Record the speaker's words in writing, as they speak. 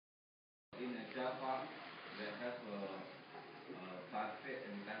Java, they have batik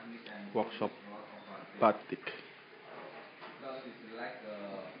and technique and workshop a lot of batik. Because it's like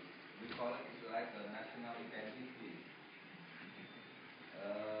we call it like a national identity.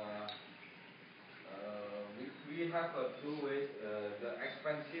 We have two ways. The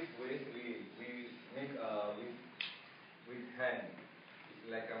expensive ways we make with hand. It's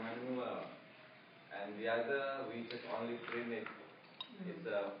like a manual, and the other we just only print it.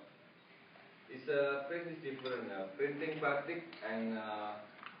 It's a print is different. Printing batik and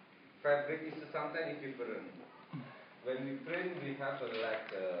fabric is sometimes different. When we print, we have like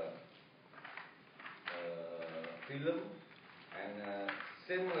film and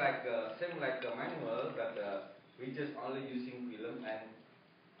same like the manual, but we just only using film and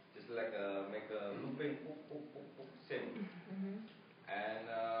just like make a looping, same. And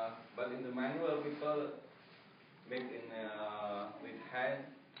but in the manual, people make in with hand.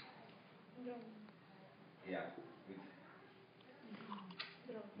 Yeah.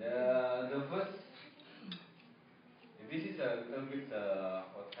 The first. This is a little bit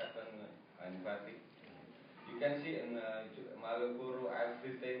what happened in batik. You can see in Malukuru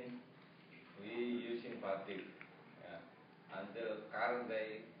everything we use in batik. Yeah. Until current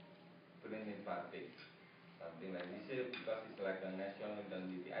day, print in batik. Something like this because it's like a national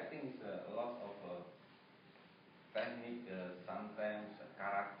identity. I think it's a lot of technique, sometimes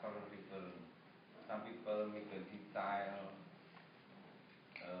character different. Some people make a detail.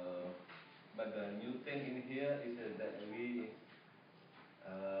 But the new thing in here is that we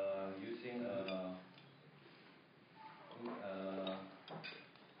using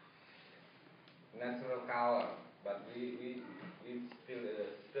natural color, but we still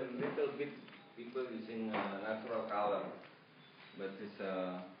little bit people using natural color, but it's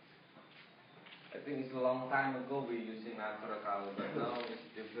I think it's a long time ago we using natural color, but now it's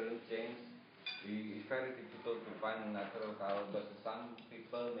different change. It's very difficult to find natural color, but some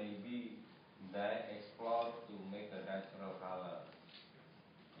people maybe they explore to make a natural color.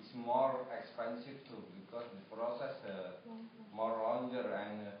 It's more expensive too because the process more longer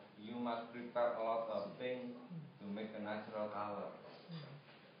and you must prepare a lot of things to make a natural color.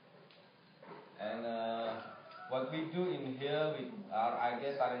 And what we do in here with our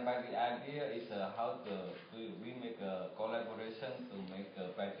idea, Tarian Batik idea is how we make a collaboration to make a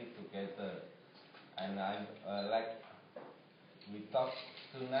batik together. And like we talk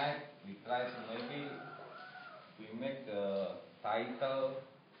tonight, we try to maybe we make a title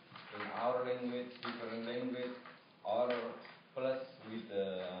in our language, different language, or plus with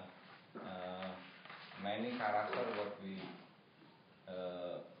many character what we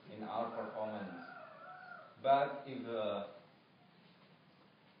in our performance. But if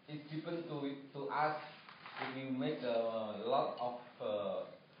it depends to us if we make a lot of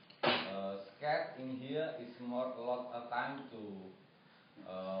sketch in here, it's more a lot of time to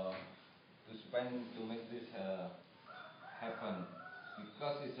spend to make this happen.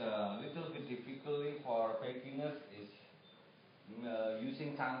 Because it's a little bit difficulty for beginners is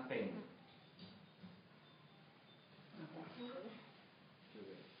using something.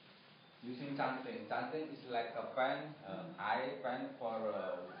 Using something. Something is like a pen, eye pen for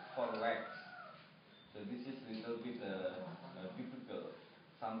wax. So this is little bit difficult.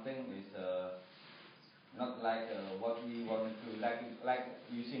 Something is not like what we want to like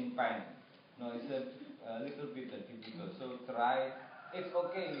using pen. No, it's a little bit difficult. So try. It's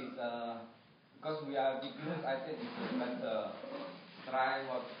okay. It's because we are beginners. I think it's try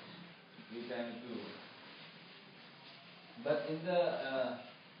what we can do. But in the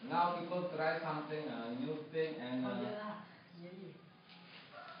now people try something new thing and.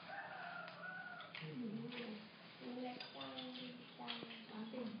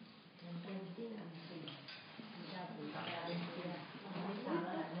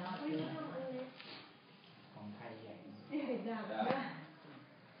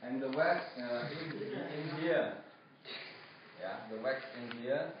 And the wax in here. Yeah, the wax in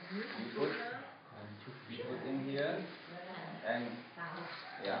here. You put in here, and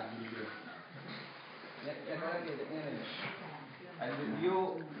yeah. And you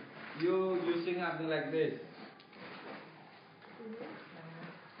using something like this.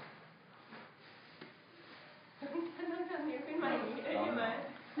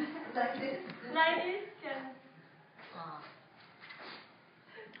 Like this? Like this? Can...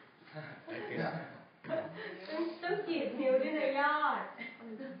ต้องกรีดนิ้วด้วยนะยอด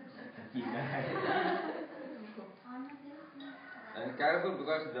And careful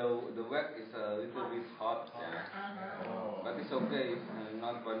because the wax is a little bit hot, yeah. But it's okay, it's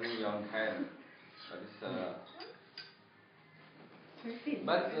not burning your hand. But it's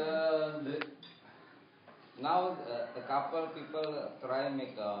now a couple people try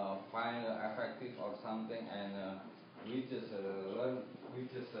make find effective or something, and we just learn. We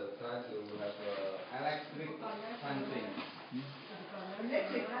just try to have electric hunting.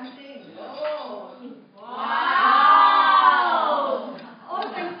 Electric hunting. Yeah. Oh. Wow. โอ้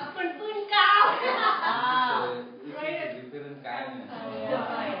เป็นปืนกาว This is a different kind.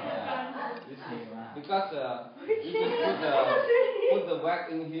 Because you just put the wax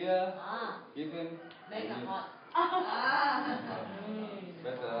in here, even Make a hot.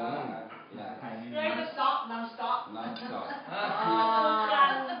 but yeah, Non-stop, non-stop. non-stop.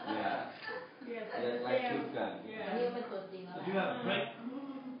 Yeah, Yes, like good gun. อันนี้เป็นตัวจริงแล้ว Do you have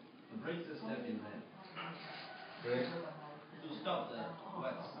brake system in there Break? to stop the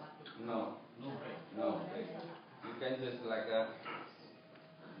wax? No, No brake. no. You can just like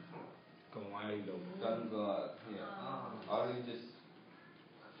don't go out here, or you just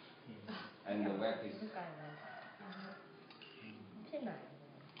and the wax is. ที่ไหน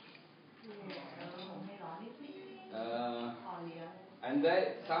ไม่ร้อนนิด พอเลี้ยง And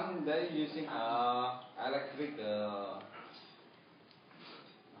some they using electric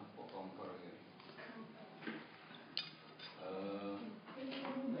apa kompor ini?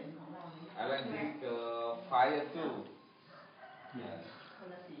 เหมือนของเราเนี่ย Electric fire too. Yeah. คน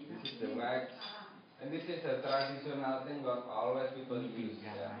ละสี This is the wax, and this is a traditional thing what always people use.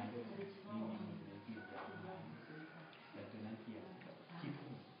 Yeah.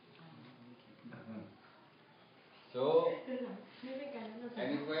 So,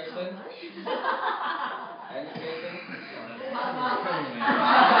 any question? Any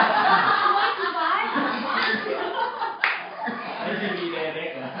question? TV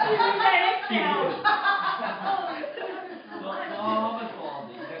direct. How much for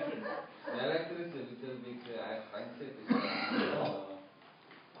the electric? The electric is a little bit expensive. It's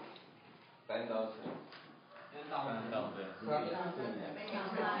 10,000. ไม่ทำอะไร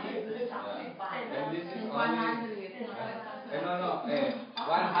ซื้อ30 บาท And this is วัน only นั้นเลย no,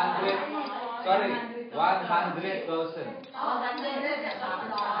 100. Sorry, 100,000. อ๋อวันนี้ได้จาก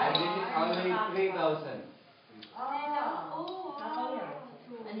300 And this is only 3,000. อ๋อ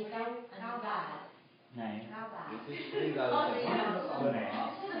อันนี้9 บาท ไหน 9 บาท This is 3,000. ตัวไหนเ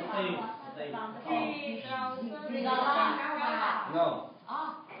ต้เต้ 9 บาท No, อ๋อ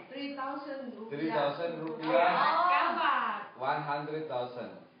3,000 รูปี 3,000 rupiah, 9 บาท 100,000.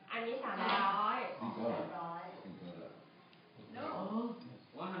 อันนี้ 300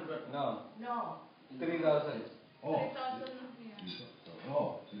 100 No, no 3,000.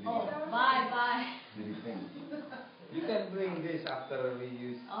 bye You can bring this after we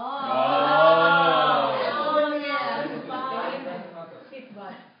use. อ๋อ 10 บาท 10 บา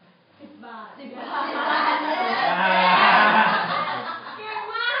ท 10 บาท เก่ง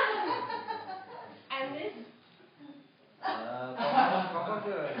มาก and this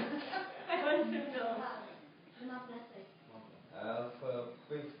Copper, I want to know for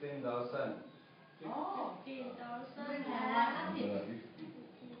 15,000. อ๋อ 15,000 ไม่แพงนะ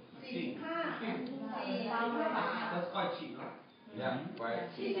45 บาท That's quite cheap, no? Yeah, quite.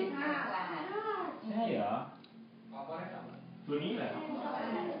 45 บาท ใช่เหรอตัวนี้เหรอ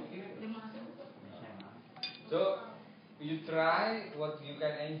So you try what you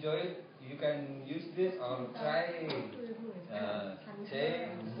can enjoy. You can use this or try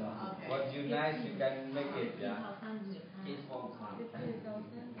change what you nice. You can make it. Yeah.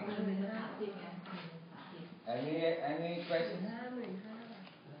 Any questions?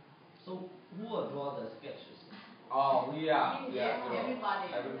 So who will draw the sketches? Oh yeah.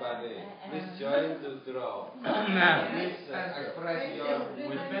 Everybody. Please join to draw. Please express your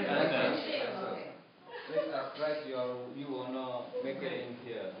With pen Yes, and yes, paper. yes. Please express you wanna make it in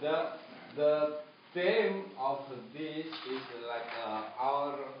here. The theme of this is like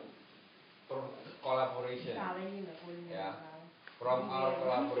our collaboration. Yeah. From our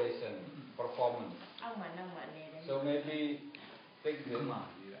collaboration performance. So maybe take the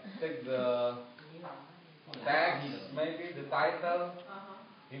text, maybe the title,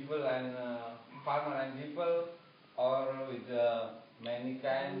 people and farmer and people, or with many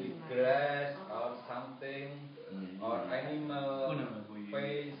kind with grass or something, or animal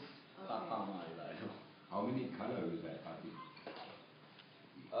face. How many colors is that party?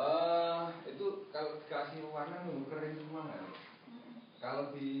 Itu kalau dikasih warna nunggu kering semua nggak? Kalau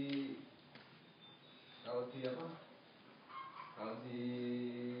di apa? Kalau di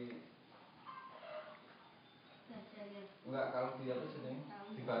enggak, kalau di apa sih?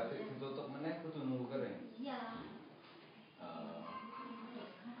 Dibatik, ditutup meneh kudu nunggu kering.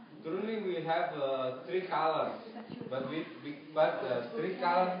 Currently we have 3 colors, but 3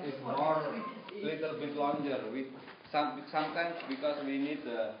 colors is more little bit longer. Sometimes because we need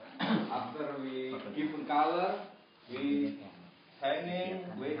after we give a color, we hanging,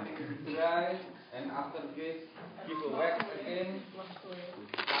 waiting to dry, and after this give a wax again,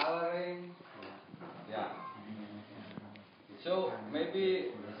 coloring. Yeah. So maybe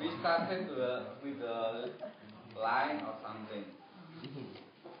we started with a line or something.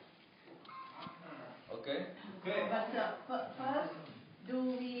 Okay. Okay. But first,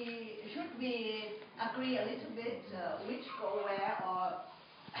 should we agree a little bit which go where or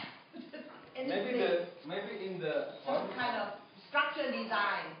maybe in the some kind of structure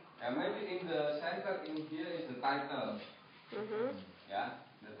design? Maybe in the center in here is the title. Yeah,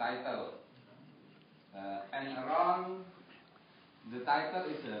 the title. And around the title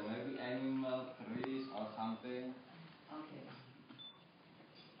is maybe animal, trees or something. Okay.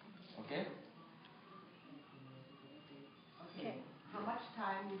 Okay. Okay. How much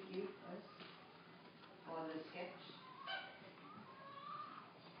time you give us for the sketch?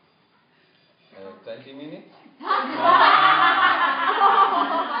 20 minutes.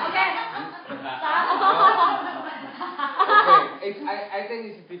 Okay. Okay. I think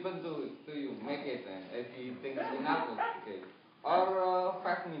it's depend to you. Make it, and if you think it's enough, okay. Or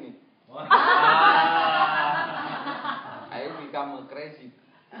 5 minutes. I become crazy.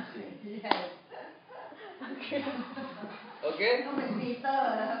 Yes. Okay. Okay. ต้องเป็นปีเตอร์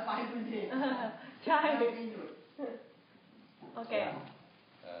นะไปคุณที ใช่ โอเค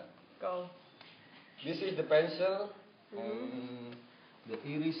go This is the pencil. The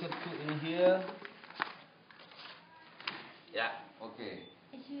eraser too in here. Yeah. Okay.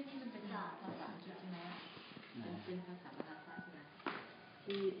 ไอ้ชื่อนี่มันเป็นภาษาอังกฤษใช่ไหมมันเป็นภาษาภาษาใช่ไหม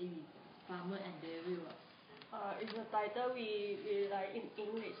ที่ไอ้ Farmer and Devil อ่ะ it's the title we like in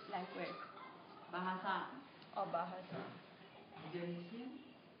English language Bahasa or Bahasa Indonesia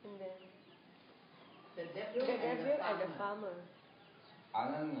and then The the devil devil and the farmer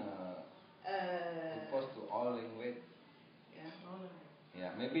Alan supposed to all language.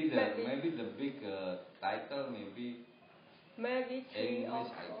 Yeah. Maybe the big title maybe three or English,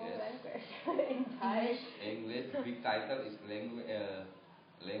 I four guess. language in Thai English big title is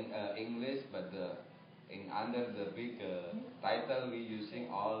English, but in under the big title we using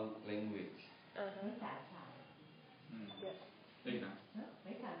all language. Yes.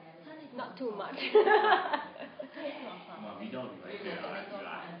 Not too much มีโดนไปเจออะไรอยู่แ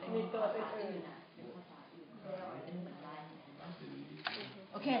ล้ว มีตัวอื่น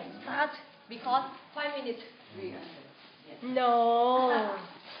Okay, start because 5 minutes. no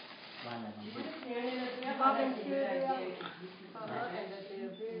บ้านอะไรบ้าง ก็เป็นชื่อเรื่อง Farmer and the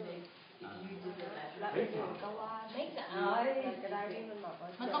Devil แล้วอื่นๆก็ว่าไม่จะเอาจะได้ที่มันแบบว่า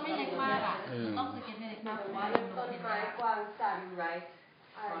มันต้องไม่เล็กมากอ่ะต้องสเก็ตไม่เล็กมาก ว่าเริ่มต้นไม้กวางจันทร์ไรท์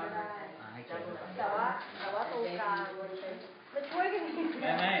อะไรก็ได้แต่ว่าตรงกลางมันเป็นมันช่วยกันดี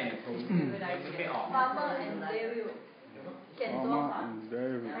ไม่ผมไม่ออก Farmer and Devil เขียนตัวก่อน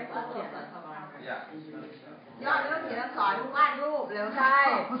ให้เขาเขียน Yeah. ยอดเรื่องเขียนอักษรวาดรูปเร็วใช่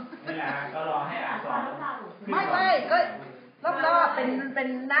นี่แหละก็รอให้อ่านก่อน ไม่ก็รอบๆเป็น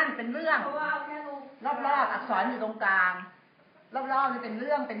นั่นเป็นเรื่องรอบๆอักษรอยู่ตรงกลางรอบๆนี่เป็นเ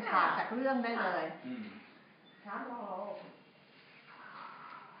รื่องเป็นฉากจากเรื่องได้เลยครับโอ้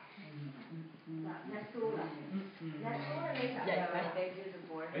ใหญ่ไหม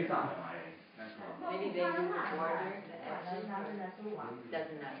ไม่สอนอะไร Maybe they do the border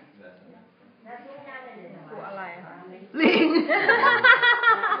doesn't matter ตัวอะไรคะ ลิง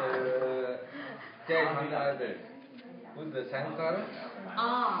Change another. Put the center. อ๋อ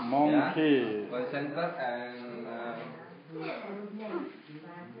Monkey. Yeah. The center and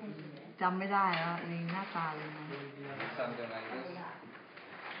จำไม่ได้แล้วลิงหน้าตาเลยนะ something like this.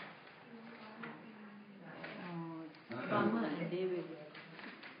 Farmer and Devil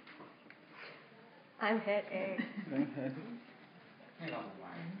I'm headache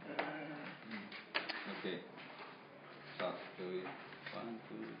Okay. Start to it. 1,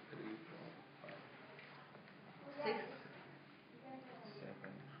 2, 3, 4, 5, 6 7.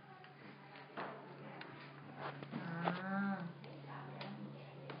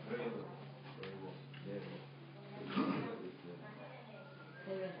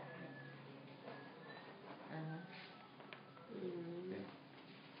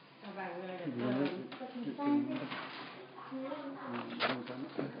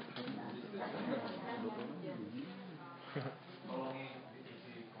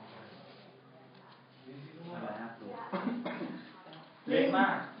 เล็กมา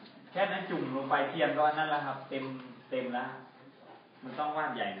กแค่นั้นจุ่มลงไปเทียนก็นั่นแล้วครับเต็มแล้วมันต้องวา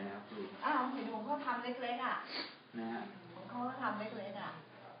ดใหญ่นะครับครู อ้าวเห็นของเขาทำเล็กๆอ่ะ นะฮะ ของเขาทำเล็กๆอ่ะ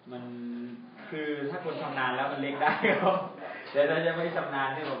มัน คือถ้าคนชำนาญแล้วมันเล็กได้ครับแต่ถ้าจะไม่ชำนาญ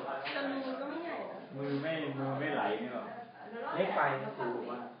เนี่ยแบบ แต่มือก็ไม่ใหญ่นะ มือไม่ไหลเนี่ยแบบเล็กไปครู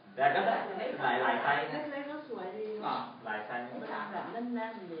ว่าแต่ก็ได้หลายไซส์ เล็กๆก็สวยดี อ่ะหลายไซส์ แบบแน่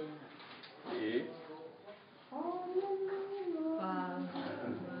นๆเลย เป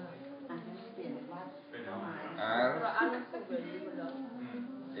ลี่ยนวัดเข้ามา เราอ่านหนังสือเลยดีกว่าเดิม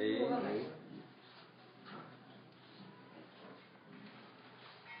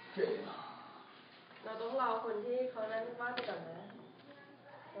เราต้องรอคนที่เขานั้นวาดไปก่อนนะ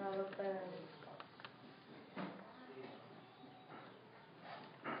เราเป็น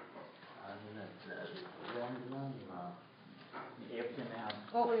มีเอฟใช่ไหมครับ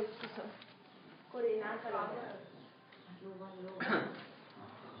โกดีนะจะร้องเลย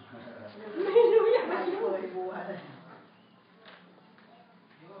ไม่รู้อย่างไรเคยบัวเลย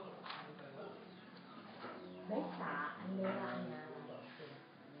ไม่สาอันนี้ละอันนี้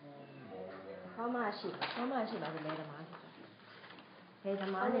เข้ามาฉีดมาเป็นเลยธรรมะเลยธรร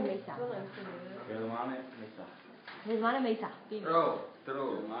มะเนี่ยไม่สาเลยธรรมะเนี่ยไม่สา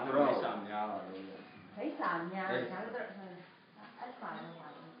Terus. Thấy sàn nhà sáng tự ăn phải là phải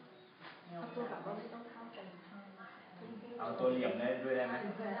ตัวแบบว่าไม่ต้องเข้ากัน เอาตัวเหลี่ยมได้ด้วยได้ไหม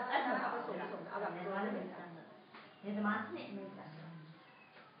เอาผสมเอาแบบตัวนั้นเป็นกัน nên là mát này mình cả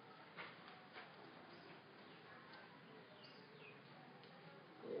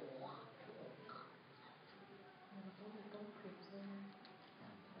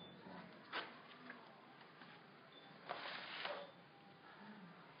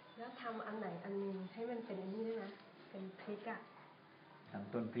แล้วทำอันไหนอันนึงให้มันเป็นนี่ด้วยนะเป็นพริกอะ ท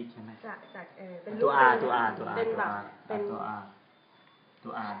ำต้นพริกใช่ไหม จากเป็น ตัว R เป็นแบบเป็น ตั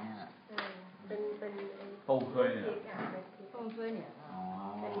ว R เนี่ย เป็น โป่งเคย พ เนี่ย ริกอะเป็นพริก không phơi nhỉ อ๋อ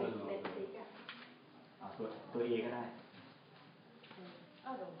เป็นพริกอะ เอาตัว A ก็ได้ อ้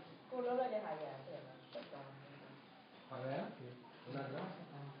าวกูรู้เลยจะหายาเสร็จแล้ว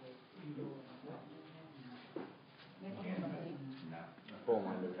โป่ง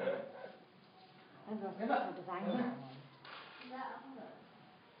มันเลย ăn rồi cái bận phải dán nhỉ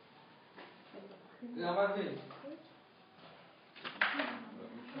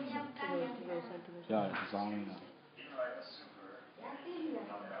Ja, das ist auch nicht.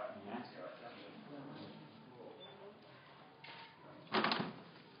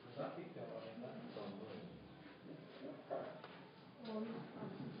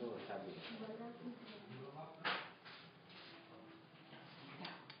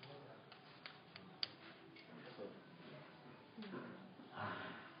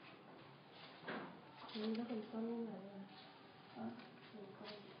นี่ก็เป็นต้นเลย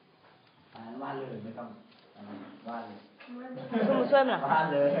วาดเลยไม่ต้องวาดเลย กูมาช่วยมั้ยว าด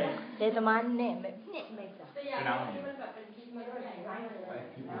เลย เดตมันเนี่ยไม่จ้ะ คือน้ำ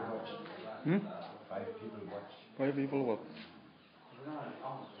Five people what?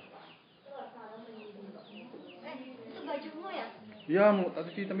 Iya, mau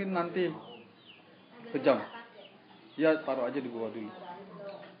tapi nanti sejam. Iya, taruh aja di gua dulu.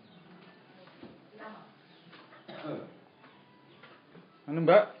 Mana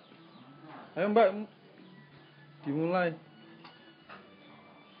Mbak? Ayo Mbak, dimulai.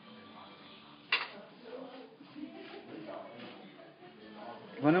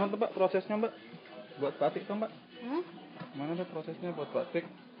 Gimana tuh Mbak prosesnya Mbak? Buat batik tuh Mbak? Mana tuh prosesnya buat batik?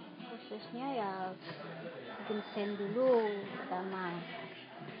 Prosesnya ya bikin sen dulu pertama.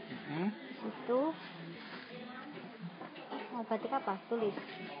 Itu mau batik apa? Tulis.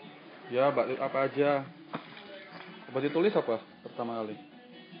 Ya batik apa aja? Batik tulis apa pertama kali?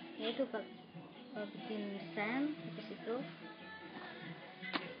 Ya itu bikin sen, habis itu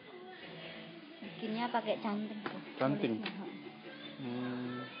bikinnya pakai canting. Canting.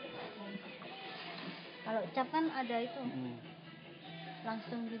 Kalau cap kan ada itu,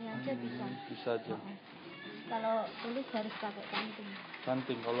 langsung gini aja bisa. Bisa aja. Kalau tulis harus pakai canting.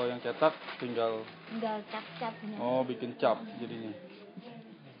 Canting. Kalau yang cetak tinggal cap-cap. Oh, bikin cap jadinya.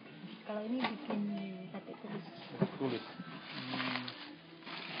 Kalau ini bikin batik tulis. Batik tulis.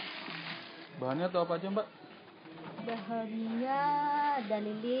 Bahannya atau apa aja Mbak? Bahannya ada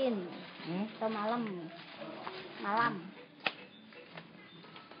lilin atau malam.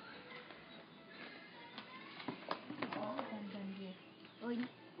 Oh ini.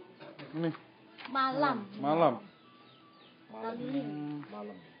 Malam. Atau lilin.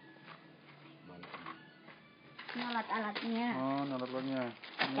 Ini alat-alatnya. Oh, alat-alatnya.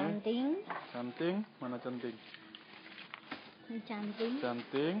 Canting. Mana canting? Ini canting.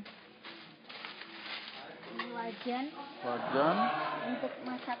 Ini wajan. Untuk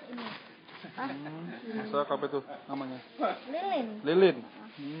masak ini. Masak apa itu namanya? Lilin.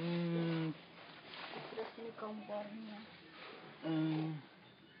 kompornya.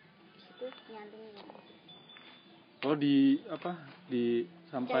 Itu nyaring. Oh di apa? Di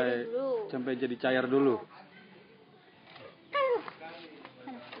sampai jadi cair dulu.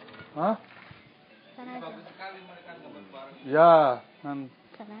 Hah? Sana aja. Ya, kan.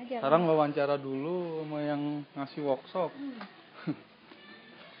 Sana aja. Sekarang wawancara dulu sama yang ngasih workshop.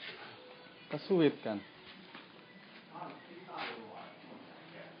 Kesuit kan?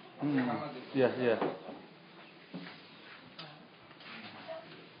 Iya, iya.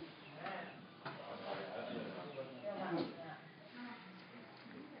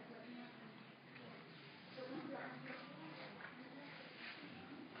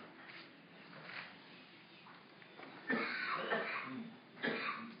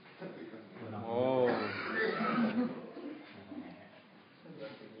 Oh.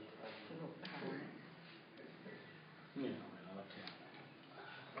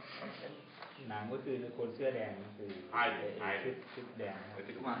 หนังก็คือคนเสื้อแดงคือชุดแดง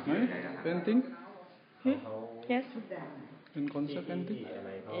Painting? เขา Yes. In concept ที่ painting? อะไ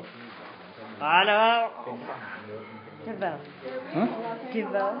รเขาที่ Hello. เป็นทหารยศ Travel. Hah?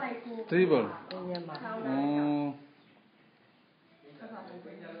 Travel. Tribal? Iya, Mak. Oh.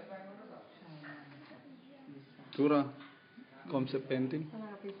 Tura. Concept painting?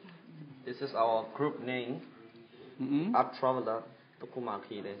 This is our group name, Art Traveler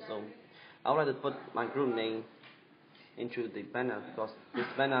Tokumaki. So I would like to put my group name into the banner because this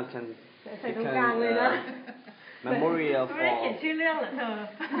banner can become memorial for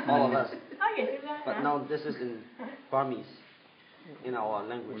all of us. But now this is in Burmese, in our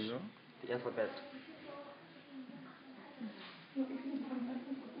language, the alphabet.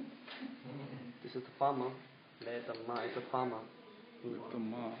 This is the farmer. Letter Ma is the farmer.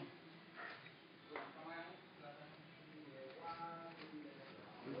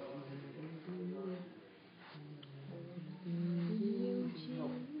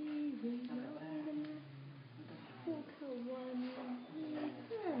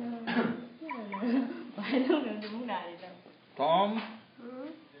 Tom?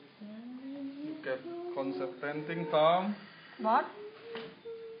 Look at concept painting, Tom. What?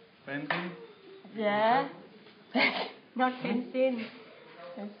 Painting? Yeah. Not painting.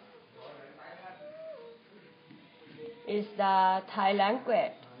 It's the Thai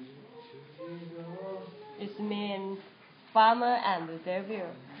language. It means farmer and the devil.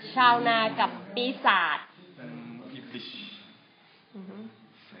 ชาวนากับปีศาจ Iblis.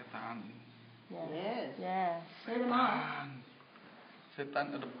 Setan. Yes. Yeah. Say them all. Setan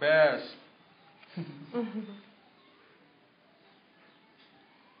are the best.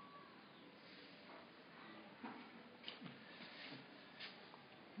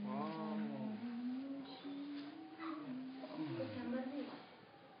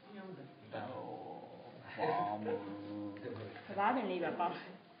 Bá mình đi bà con.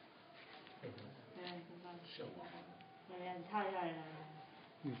 Thôi rồi.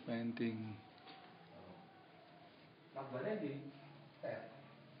 This painting.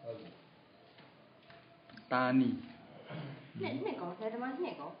 Tani. Này có thế mà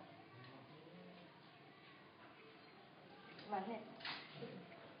này có. Mà thế.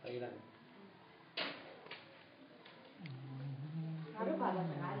 Nó rất là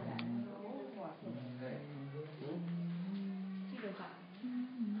ai là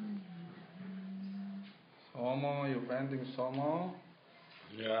Somo, you painting Somo?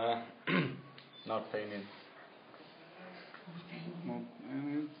 Yeah. Not painting. Not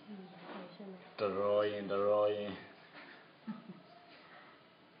painting. Drawing.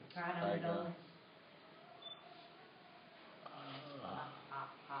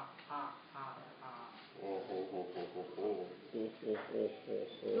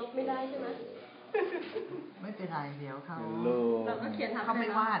 Lộtไม่ได้ใช่ไหม ไม่เป็นไรเดี๋ยวเขา เราก็เขียนทำ เขาไม่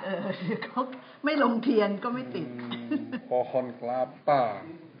วาดเขาไม่ลงเทียนก็ไม่ติด Pohon kelapa.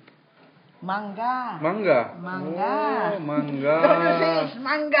 Mangga. Mangga. Mangga. Oh, mangga. Persis,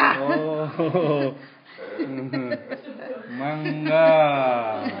 mangga. Oh. Mangga.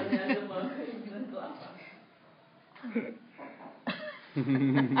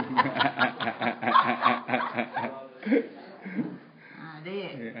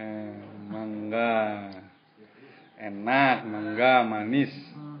 Adik. Mangga. Enak, mangga manis.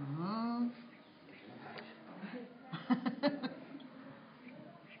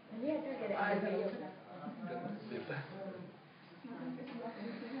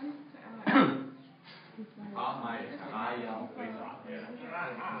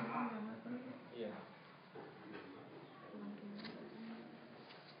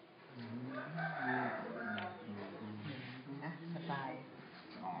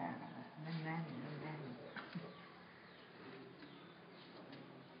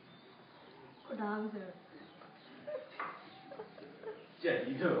 answer. 这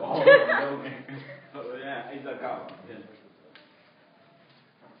一个哦，哎，这搞。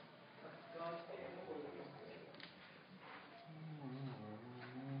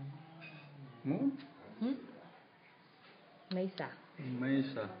Mesa.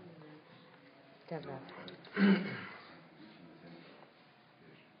 Mesa. Cover.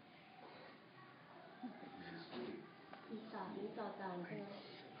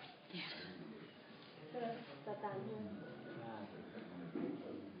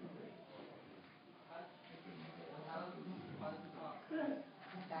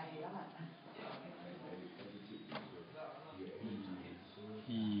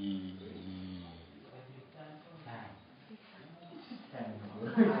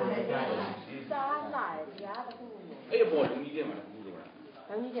哎呀，不，容易点嘛，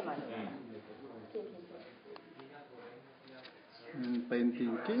容易点嘛。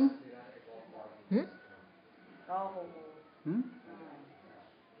Painting king.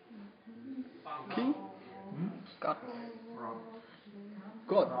 King. God.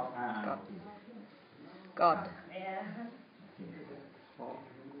 God. God.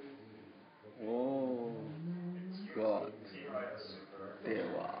 Oh. God.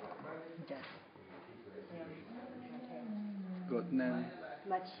 Dewa. God name.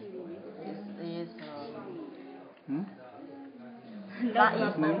 This is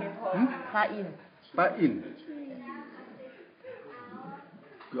God name. Pain. Pain.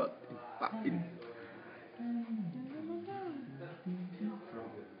 God. Pain.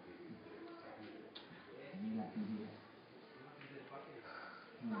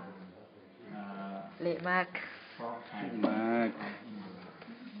 Lệ mạc. Mạc.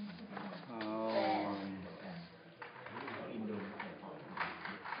 Oh.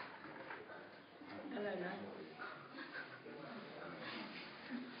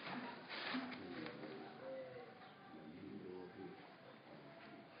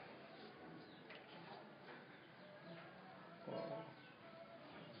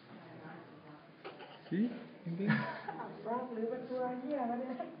 See?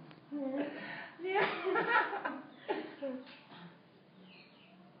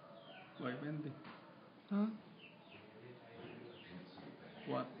 Why painting? Huh?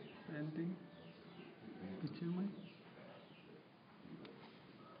 What painting? Picture man?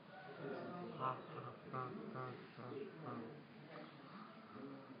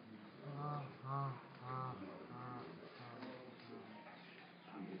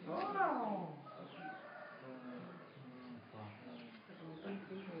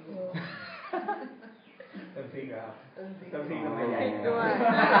 Tâm sinh à? Tâm sinh không phải vậy.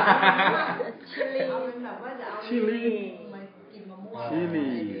 Chili.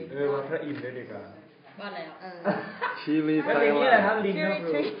 Chili. ว่าพระอินทร์ด้วยดีกว่า บ้านอะไรอ่ะ Chili มันเป็นอย่างนี้แหละครับ Thailand. ลิงครับค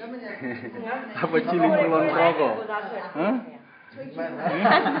รู Apa chili Kulon Progo? Hah?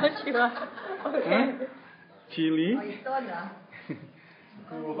 I'm not sure. Hah? Chili? ต้นเหรอ ค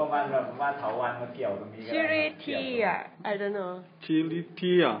รูประมาณแบบว่าเถาวัลย์มาเกี่ยวตรงนี้ก็ได้ Chili tea อ่ะ I don't know. Chili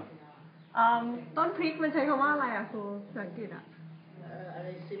tea. ต้นพริกมันใช้คำว่าอะไรอ่ะครูภาษาอังกฤษอ่ะ อะไร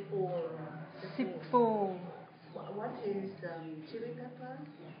ซิปู สิบปู What is chili pepper?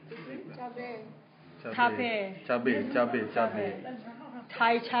 Cabe. Cabe. Cabe. Cabe. Cabe.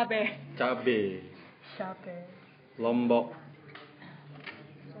 Thai ชาเบ Cabe. ชาเบ Lombok.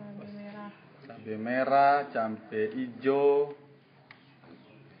 Cabe merah. Cabe hijau.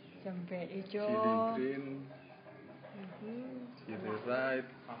 จำเป็นอีโจ Chili green. Chili red.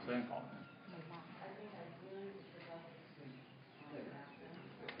 Apa yang kau?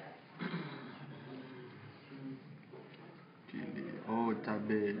 Chili. Oh,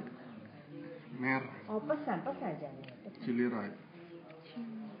 cabe merah. อ๋อประสานจัง Chili red.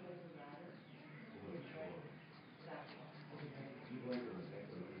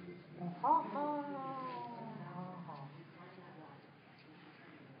 อ๋อ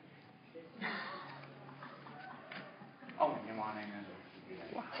เอ้ายังมาอะไรเงี้ย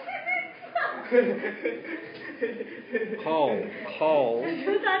Cow.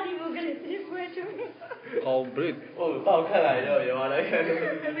 You thought you were gonna say it to me. Cow breed. โอ้到看来就有啊，来看。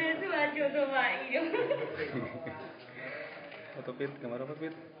没突然就这么一个。 Foto pit, kamera apa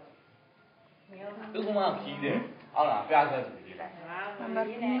pit? Itu mah kiri. Oh lah, biasa begini. Nomor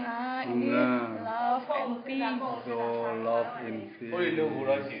 5 ini Bunga. love and peace So love in peace. 我有六五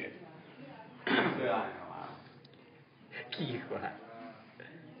了几。对啊。奇怪。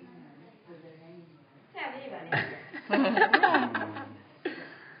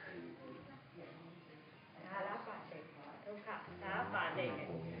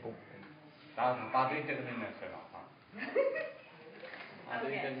打对这个人呢是吧？啊。打对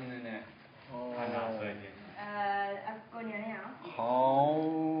这个人呢。哦。看哪最近？过年了。好。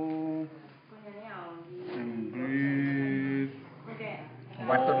过年了。breathe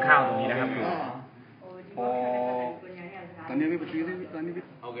วัดต้นข้าวตรงนี้นะครับ tani abi berdiri tani abi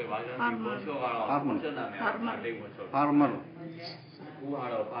Okay, Bhajan, the virtualကတော့ Farmer. virtual နာမည်က Party virtual farmer အခုက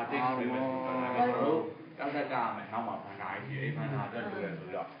တော့ Party Freeman ကျွန်တော်တို့ကတ်ကမယ်နောက်မှာဖန်တာကြီးအိမ်ဖန်တာအတွက်လိုရဆို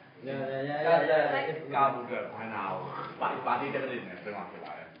တော့ကာဘူးကဖန်တာကိုပါတီတက်တဲ့နေပြန်မှာဖြစ်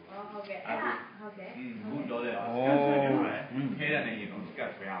ပါတယ်ဟုတ်ကဲ့အဲ့ဒါဟုတ်ကဲ့အခုပြောတယ်စကတ်ဆွဲနေပါတယ်ခဲတဲ့နေရင်တော့စက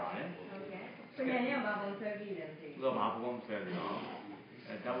တ်ဆွဲရပါတယ်ဟုတ်ကဲ့ကိုညာနဲ့ဘာပုံဆွဲပြီးလဲသိသူကဘာပုံဆွဲပြီးတော့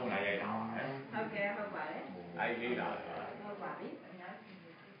ဓာတ်ပုံလာရိုက်တာပါပဲဟုတ်ကဲ့ဟုတ်ပါတယ်အဲ့လေးလာတယ်ဟုတ်ပါပြီ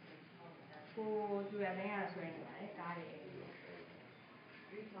ကိုသူရတဲ့ကဆွဲနေပါတယ်ကားတွေ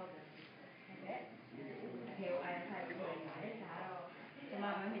ဟုတ်ကဲ့KOI ဆိုင်ကိုဆွဲနေပါတယ်ဒါတော့ဒီမှာ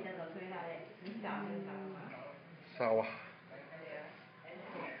မမေ့တော့ဆွဲထားတဲ့မိသားစုပါပါ sawah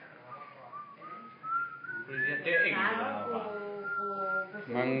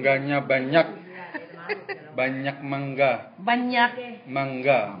mangganya banyak banyak mangga banyak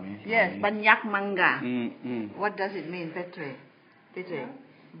mangga yes banyak mangga mm. what does it mean Petre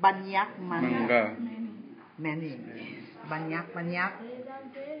banyak mangga many banyak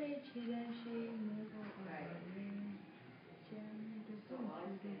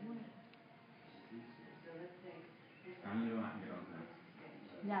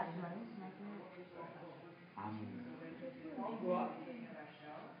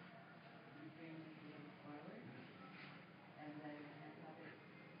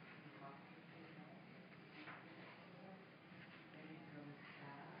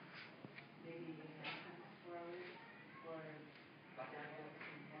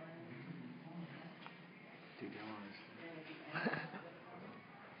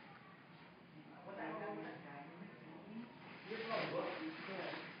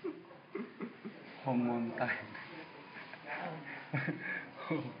hormone time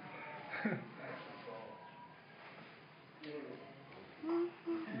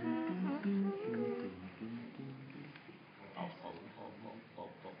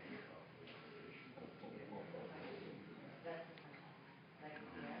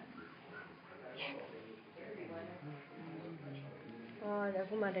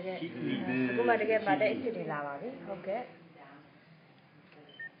အခုမှတကယ်ဗာတဲ့အစ်စ်တွေလာပါပြီဟုတ်ကဲ့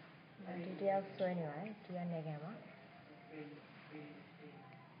ဒီတယောက်ဆွဲနေပါတယ်ဒီကနေခံပါ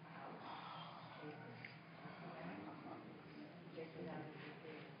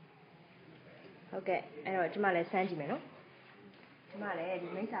ဟုတ်ကဲ့အဲ့တော့ဒီမှာလည်းစမ်းကြည့်မယ်နော်ဒီမှာလည်းဒီ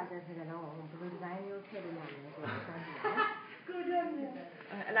မိစ္ဆာဆက်စကလုံးကိုဘယ်လိုဒီဇိုင်းမျိုးထည့်လို့ရမလဲဆိုတော့စမ်းကြည့်ပါကိုတော့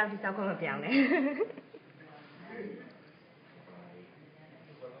အဲ့လောက်ဒီစောက်ခွင့်မပြောင်းနဲ့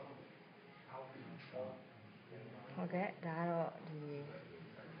ဟုတ်ကဲ့ဒါကတော့ဒီဘယ်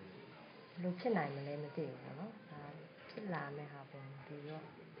လိုဖြစ်နိုင်မလဲမသိဘူးပေါ့နော်ဒါဖြစ်လာမယ့်ဟာပုံဒီတော့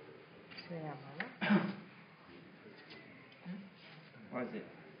ဆွဲရမှာနော် What is it?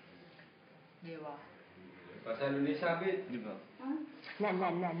 Dewa Bahasa Indonesia apa juga?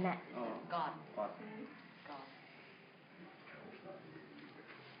 Nat. Oh, God God.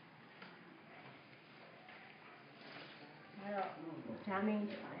 Charming.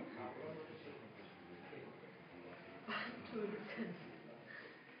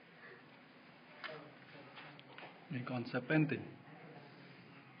 ini konsep penting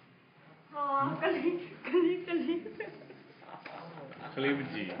Kali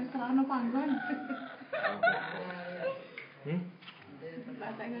biji. Selana panggon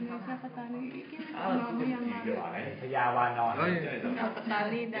Bahasa Indonesia petani ini พยาวานอน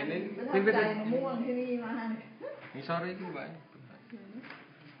petani dan มะม่วงที่นี่มา ini sore itu baik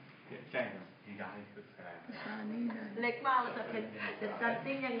ใช่ครับมีการให้ฝึกอะไร petani dan เล็กมากเลยจะเป็นซัม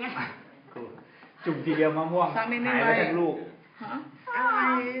ติ้งยังไง จุ่มทีเดียวมะม่วงหายไปทั้งลูก อะไร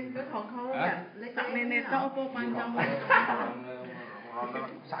ก็ของเขาแบบเล็ก tak nenek tak apa panjang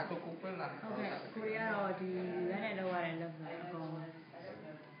satu kupil lah ဟုတ်ကဲ့ကိုရီးယားတော့ဒီလက်နဲ့လောက်ရတဲ့လက်ဆိုအကောင်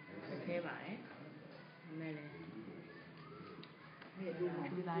ဆက်ခဲပါတယ်ဒါမဲ့လည်းဒီ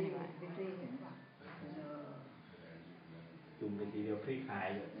ထူးသားနေပါတယ် จุ่มไปทีเดียวคลี่คลาย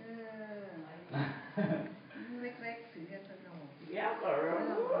เลย เล็กๆถึงจะสนุก เดี๋ยวก็รู้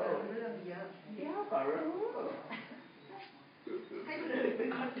เรื่องเยอะ เดี๋ยวก็รู้ ให้เลยเป็น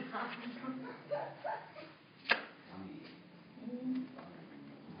คนทำ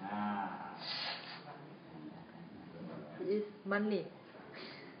is money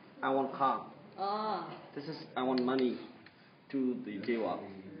I want car. อ๋อ This is I want money to the Dewa.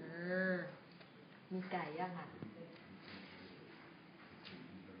 มีไก่ย่างค่ะ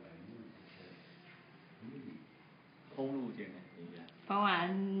通路街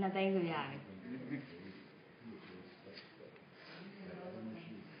Pawaan na tayo gaya.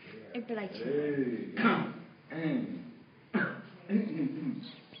 Like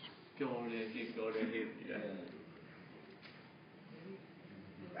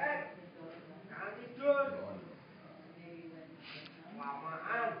Go ahead.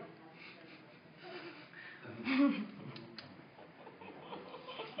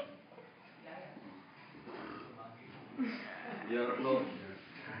 Your clothes.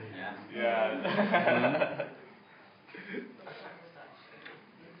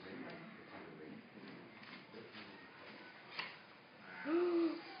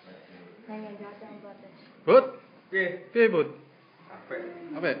 Bud, Oke. piye Bud? Apa?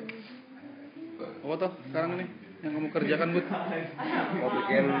 Apa ya? Apa toh sekarang ini yang kamu kerjakan Bud? Mau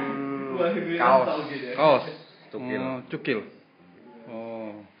bikin kaos. Kaos. Cukil. Cukil.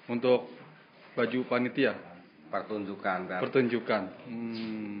 Oh, untuk baju panitia. Pertunjukan. Pertunjukan.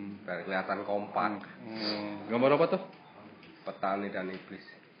 Biar kelihatan kompak. Gambar apa tuh? Petani dan iblis.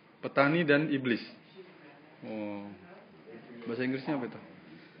 Petani dan iblis. Oh. Bahasa Inggrisnya apa itu?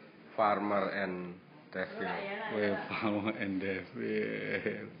 Farmer and devil. Farmer and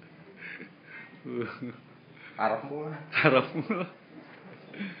devil. Arabmu.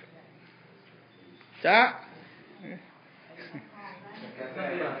 Cak.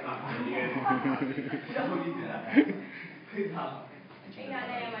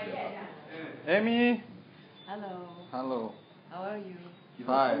 Amy. Hello. Halo. How are you?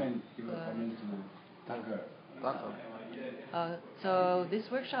 Fine. So this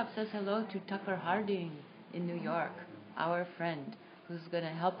workshop says hello to Tucker Harding in New York, our friend, who's going to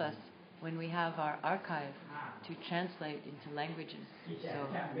help us when we have our archive to translate into languages, so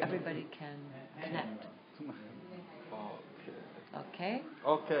everybody can connect. Okay?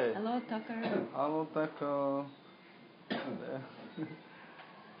 Okay. Hello, Tucker. Halo Tucker.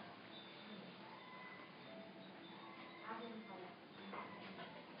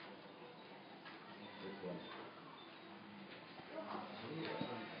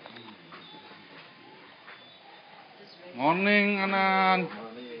 Morning, Anan.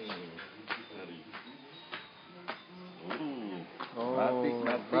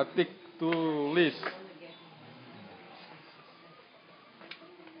 Batik tulis.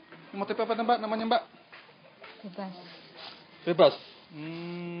 Motif apa Mbak? Namanya Mbak? Bebas.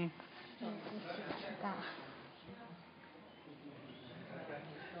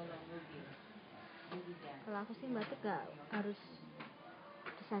 Kalau aku sih batik gak harus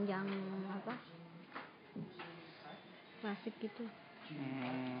disanjang apa klasik gitu.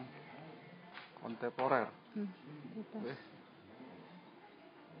 Kontemporer. Bebas.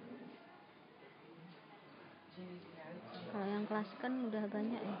 Kalau yang klasik kan udah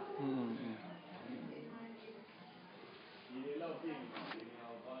banyak ya.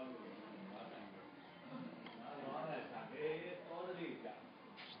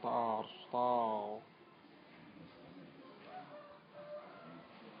 Star.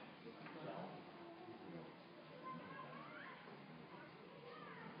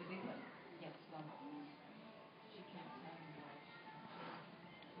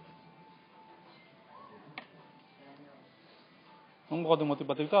 Kalau motif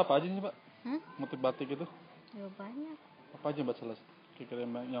batik itu apa aja sih Pak? Motif batik itu? Ya banyak. Apa aja Mbak salah? Kira-kira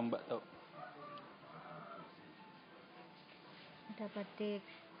yang Mbak tahu? Ada batik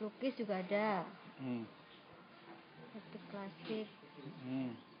lukis juga ada. Batik klasik.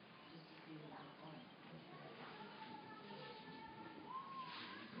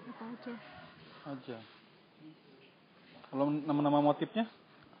 Apa aja? Kalau nama-nama motifnya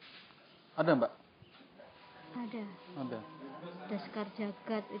ada Mbak? Ada. Ada Sekar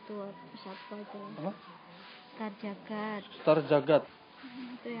Jagat itu siapa itu? Apa? Sekar Jagat.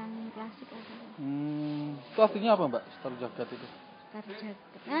 Itu yang klasik ada. Itu artinya apa Mbak? Sekar Jagat itu? Sekar Jagat.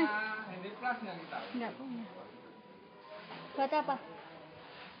 Enggak punya. Buat apa?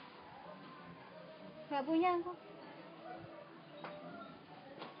 Enggak punya aku.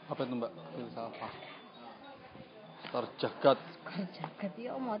 Apa itu Mbak? Tulis apa? Sekar Jagat. Sekar Jagat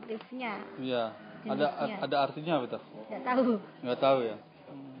ya motifnya. Iya. Ada artinya apa itu? Enggak tahu ya.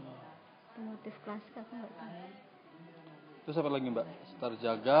 Itu motif klasik aku enggak tahu. Terus apa lagi Mbak? Sekar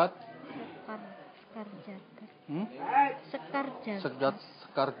Jagat. Sekar Jagat.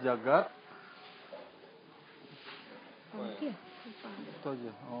 Sekar Jagat. Lagi ya? Itu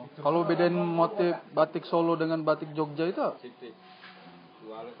aja. Kalau bedain motif batik Solo dengan batik Jogja itu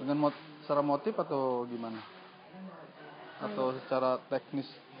dengan secara motif atau gimana? Atau secara teknis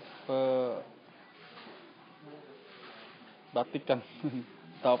batik kan?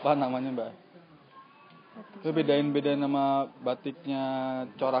 Tahu apa namanya Mbak? Bedain nama batiknya,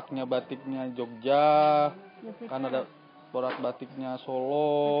 coraknya batiknya Jogja. Ya, beda. Kan ada corak batiknya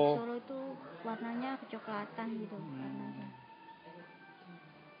Solo. Batik Solo itu warnanya kecoklatan gitu warnanya.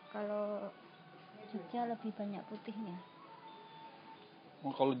 Kalau Jogja lebih banyak putihnya.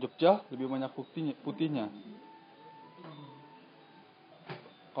 Oh, kalau Jogja lebih banyak putihnya.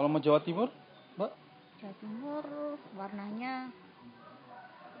 Kalau mau Jawa Timur, Mbak? Jawa Timur warnanya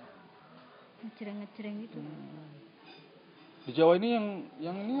ngejreng-ngejreng gitu. Di Jawa ini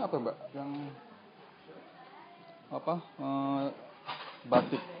yang ini apa, Mbak? Yang apa?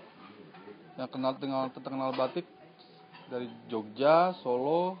 Batik. Yang terkenal batik dari Jogja,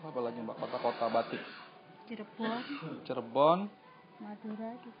 Solo, apa lagi, Mbak? Kota-kota batik. Cirebon. Madura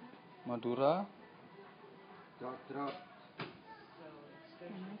juga. Madura.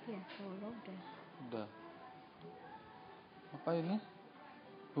 Yang lagi ya, Solo Udah. Apa ini?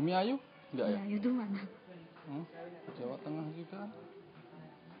 Bumi Ayu? Enggak ya? Bumi Ayu itu mana? Jawa Tengah juga.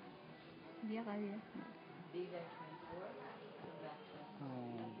 Dia kali ya.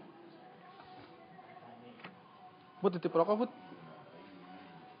 Bud, titip rokok, Bud.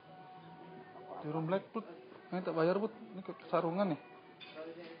 Di room black, Bud. Ini tak bayar, Bud. Ini sarungan nih.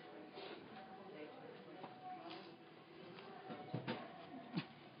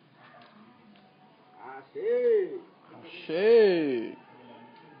 Asyik.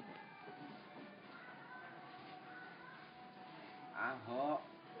 Ahok.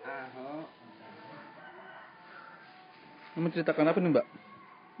 Ini menceritakan apa nih, Mbak?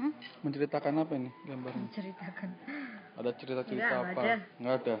 Menceritakan apa ini gambarnya? Menceritakan. Ada cerita-cerita Enggak, apa?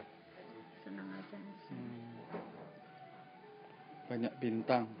 Enggak ada. Senang aja. Banyak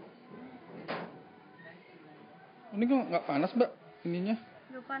bintang. Ini kok nggak panas, Mbak? Ininya?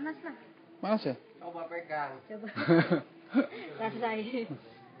 Nggak panas lah. Panas ya? Coba pegang. Coba. Rasain.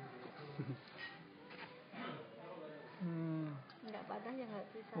 Nggak panas ya nggak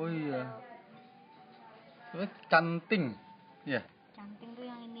bisa. Oh iya. Ini canting. Ya. Canting tuh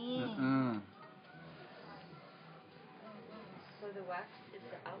yang ini. So the wax is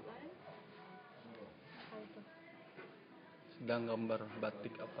the outline? Sedang gambar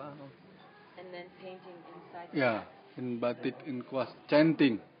batik apa? And then painting inside. Ya, in batik in kuas,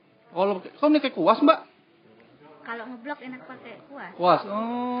 canting. Kalau ini kayak kuas, Mbak? Kalau ngeblok enak pakai kuas. Kuas.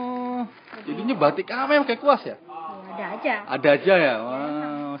 Oh. Jadinya batik apa yang kayak kuas ya? Ada aja. Ada aja ya.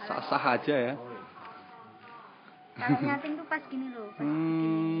 Wah, sah-sah aja ya. Kalau nyating tuh pas gini loh, pas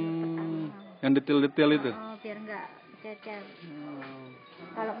begini. Yang detail-detail itu. Oh, biar enggak cecer.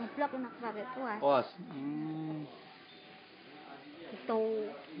 Kalau ngeblok enak pakai kuas. Kuas.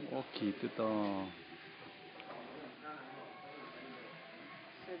 Gitu. Oh, gitu toh.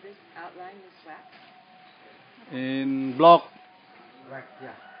 So this outline is wax? In block. Wax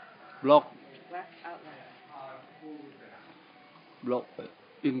ya. Block. Wax outline. Block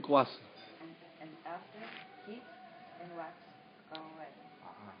in kuas. And after heat and wax go away.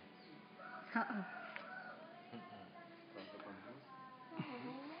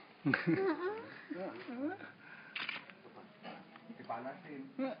 Dipanasin.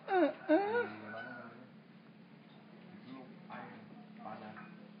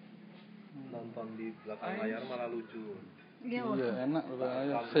 Nonton di belakang layar malah lucu. Iya, Enak.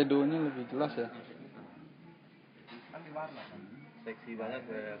 Shadownya lebih jelas ya. Kan di warna kan. Seksi banget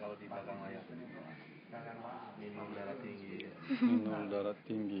ya kalau di belakang layar. Minum darah tinggi. Minum darah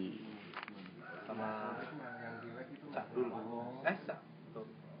tinggi. Sama Cak dulu. Cak.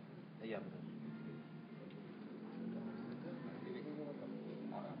 Iya betul.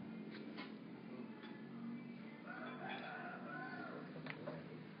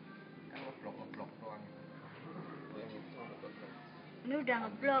 Ini udah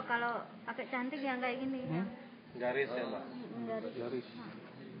ngeblok, kalau pakai cantik yang kayak gini. Garis ya, Mbak? Garis.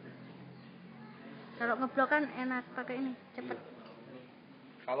 Kalau ngeblok kan enak pakai ini, cepet.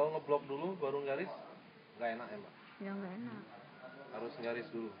 Kalau ngeblok dulu baru garis, nggak enak ya, Mbak? Ya nggak enak. Harus garis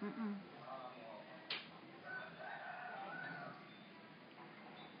dulu.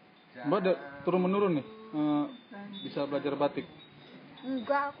 Mbak ada turun-menurun nih, bisa belajar batik?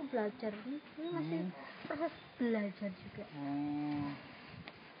 Enggak, aku belajar. Ini masih proses belajar juga.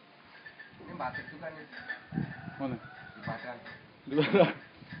 Ini batik juga nih. Mana? Di Padang. Di mana?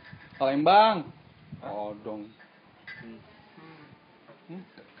 Palembang. Oh dong.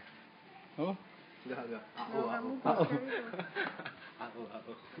 Oh? Enggak. Kamu belajar itu.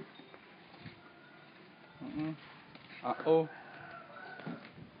 AO.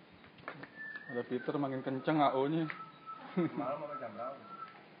 Ada Peter makin kenceng AO-nya. Malam sampai jam berapa?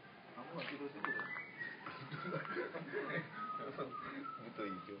 Aku nggak tidur situ. Itu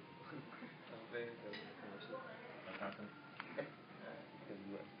hijau. Sampai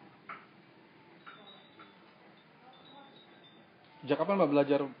Sejak kapan Mbak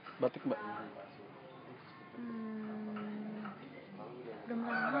belajar batik Mbak? Belum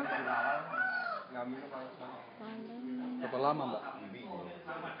lama Pak. Berapa lama Mbak?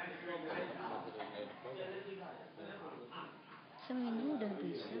 Seminggu udah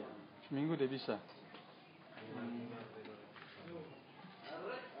bisa. Seminggu udah bisa.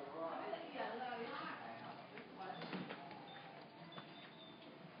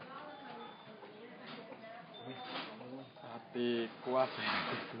 Batik kuasa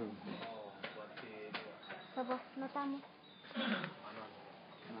itu. Apa notamu?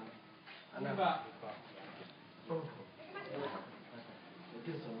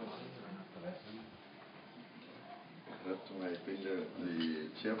 Toen wij vinden die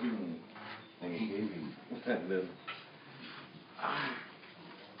Chevron omgeving.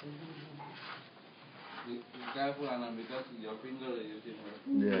 Careful Anna, because your finger you see.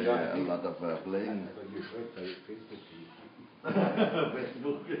 Yeah, a lot of playing.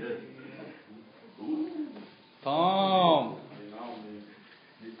 Facebook. Tom.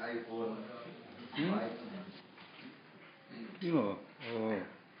 The iPhone. You know. Oh.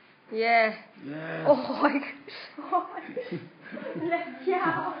 Yeah. Yeah. Ôi. Lên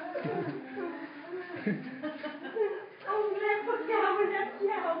chào. Ông lên phật chào mình lên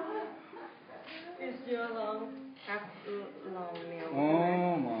chào. Is your long nail?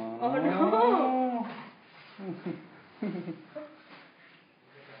 Oh my. Oh no.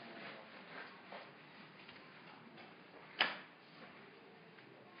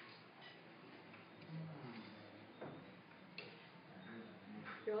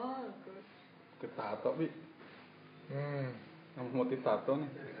 Tato Bi. Motif tato nih.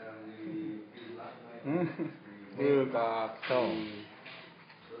 Tato.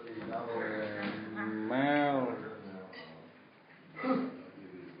 Mel.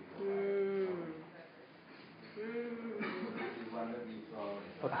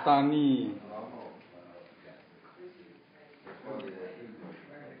 Petani.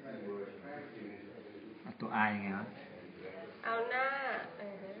 Atau ai nghe hả? Ao na.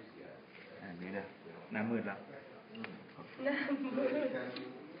 Biết rồi, đã mượt lắm.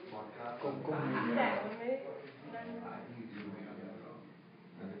 Cũng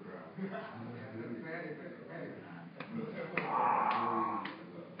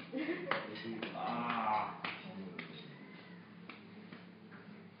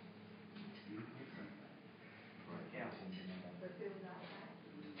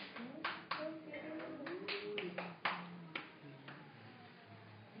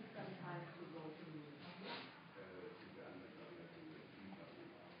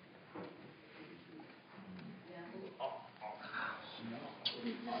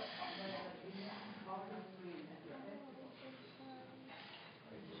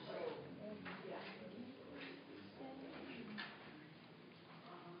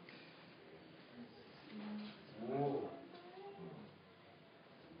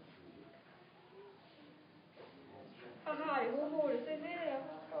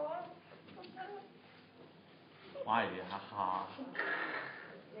ai vậy ha ha.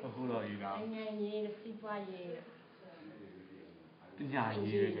 Hú rồi gì nào? Anh nghe gì được xin qua gì? Cái nhà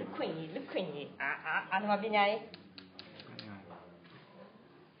gì vậy? Lúc khuyển gì? Ăn hoa bên này.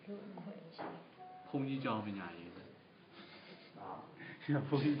 Không như cho bên nhà gì.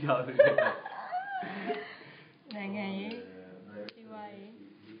 Không như cho được. Này nghe gì? Xin qua gì?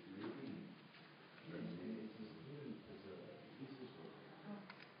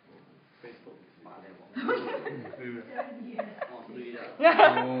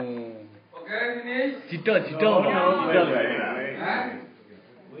 Okay, finish. Cita.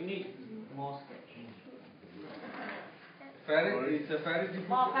 We need more sketching. It's a very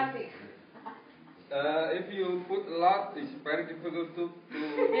difficult. If you put a lot, it's very difficult to.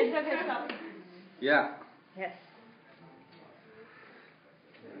 It's okay, stop. Yeah. Yes.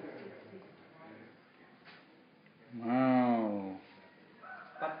 Wow.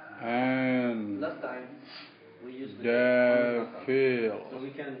 And Last time we used to the field. so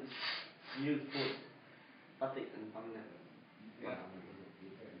we can use food, batik and permanent. Yeah.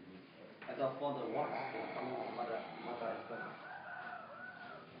 As for the wax, mata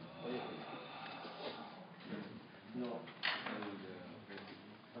no.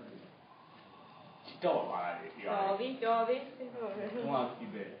 Cita mà đi. Cho biết. Không ăn gì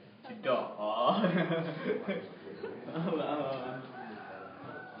về. Cita.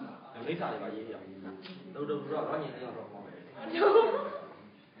 Em lấy xài bài gì vậy? Đâu rõ nhẹ rồi.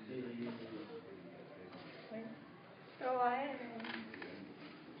 Rồi.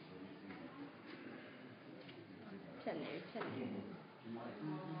 Chuẩn này.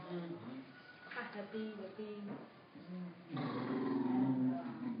 Là ti.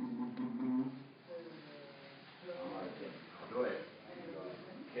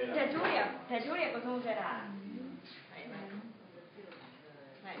 대조리 예뻐 송세라.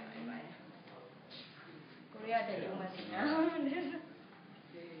 Korea thì ông mà xịn áo.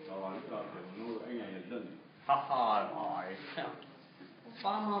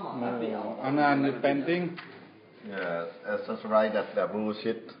 Anan painting. Yeah, that's right. That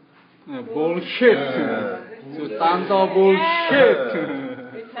bullshit. Bullshit. Sutanto bullshit.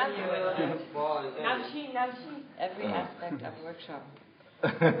 Every aspect of workshop.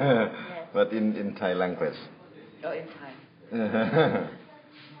 But in Thai language. Oh, in Thai.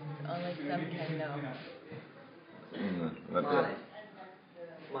 Only some can know. But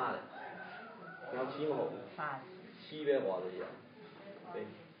Ma này. Ngao chi mà hổ. Chi bè bò gì vậy?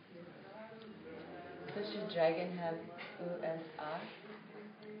 Does your dragon have U and R?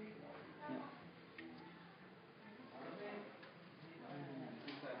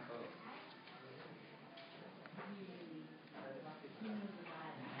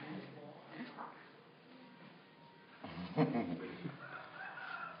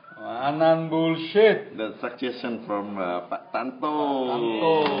 Anan bullshit. the suggestion from Pak Tanto.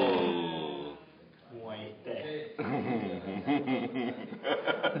 Ngoài tệ.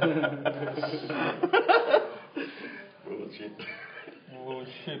 Bullshit.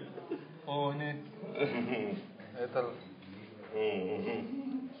 Bullshit. Oh ini. Etal.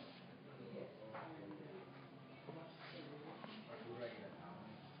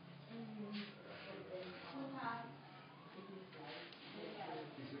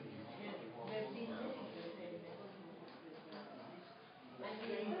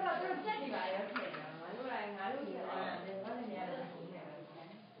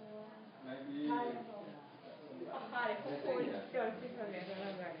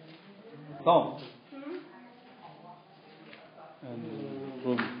 Tom.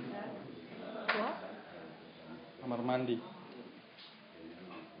 Room. What? Kamar mandi.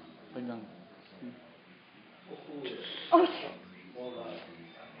 Pegang. Oh.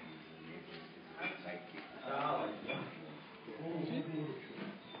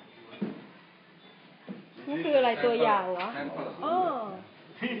 Nóคืออะไรตัวอย่างเหรออ๋อ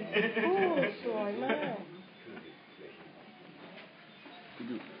สวยมาก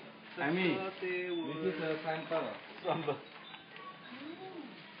Amy, this is a sample. Sample.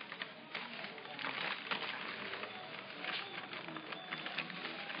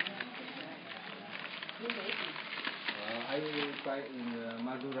 I will try in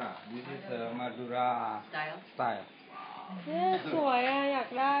Madura. This is Madura style. เนี่ยสวยอ่ะอยาก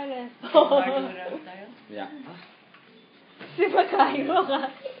ได้เลย Yeah. ซื้อมาขายบ้างอ่ะ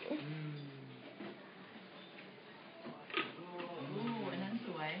อันนั้นส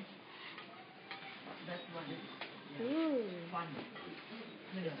วย That one is fun.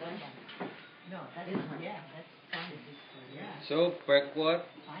 No, that is yeah, that's fun. Yeah. So backward,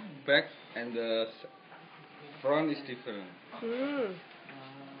 back, and the front is different.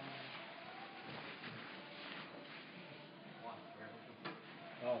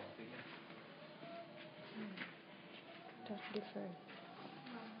 Oh. That's different.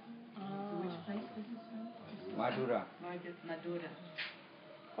 Which place is this from? Madura. Madura.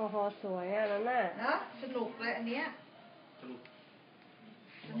 โอ้โหสวยอ่ะนั่นน่ะ นะสนุกเลยอันเนี้ย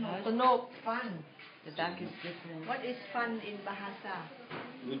สนุก fun. The duck is different. What is fun in Bahasa?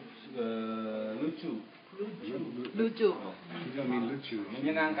 Lucu. Lucu.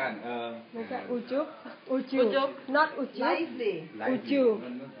 Menyenangkan. ไม่ใช่อุจุบอุจู not อุจุบ Lively. อุจู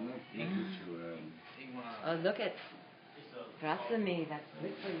Oh, look at Rasami. That's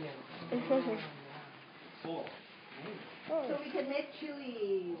good for you. So we can make chili.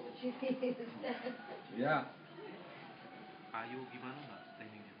 Yeah. Ayu gimana nggak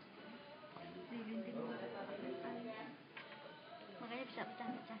tekniknya? Makanya bisa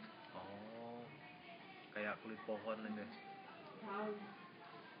pecah-pecah. Oh, kayak kulit pohon aja.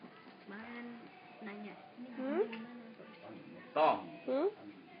 Kemarin nanya, ini gimana? Toh.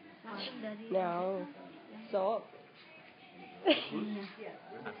 Langsung dari no so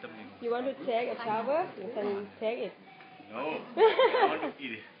Adem nih. you want to take a shower you can take it No, I want to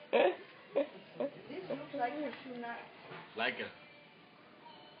eat it. This looks like cashew nut. Like it.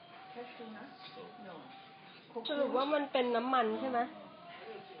 Cashew nut? No. สรุปว่ามันเป็นน้ำมันใช่ไหม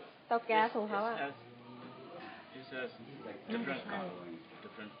เตาแก๊สของเขาอะ This has different color.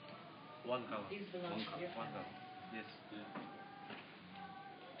 Different. One color. One color. This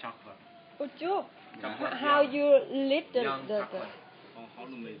chocolate. อุจุบ how you lit the Young chocolate. How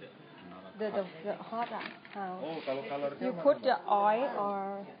to make it? the hot how? Oh, kalau color You put the oil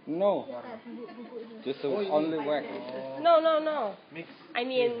or no, just only wax. no. Mix. I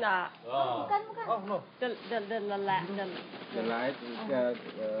mean Oh no. the light is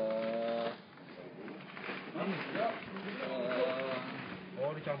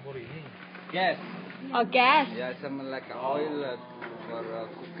oh dicampur ini. Gas. Oh, gas. Yeah, some like oil for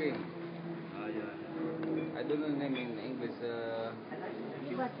cooking. I don't know name in English. The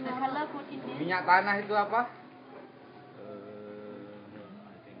color put in this. Minyak tanah itu apa?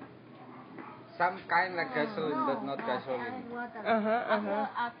 Some kind like gasoline, but not gasoline.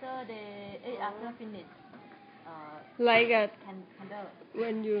 After finish. Like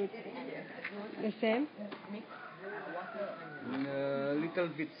when you the same. Little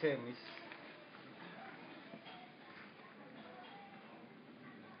bit same is.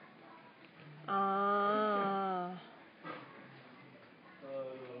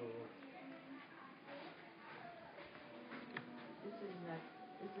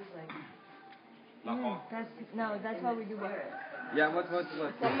 That's what we do. Yeah, what?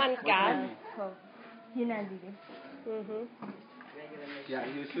 น้ำมันก๊าซที่นั่นดี Yeah,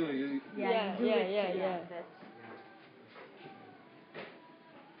 you sure you. Yeah.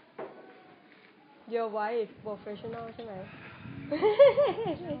 Your wife professional ใช่ไหม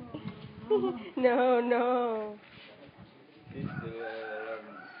No. This learn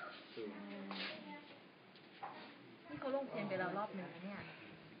soon. นี่เขาลงเพลงไปแล้วรอบหนึ่งนะเนี่ย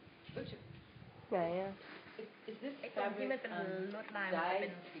ไหนอ่ะ ไอ้ตรงที่มันเป็นลวดลายมันจะเป็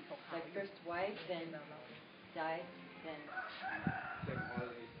นสีขาว Like first white, then dye, then ๆ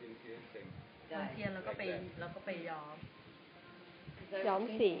ลงเทียนแล้วก็ไปย้อม ย้อม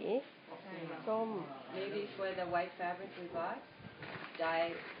สี ส้ม maybe for the white fabric we bought, dye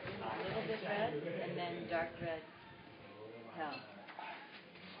a little bit red, and then dark red hell.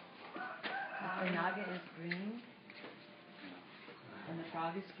 The naga is green, and the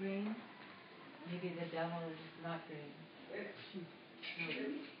frog is green. Maybe the devil is not green.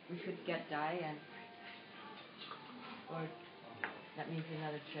 We could get dye or that means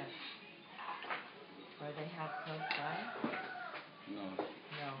another trip. Or they have close by. No.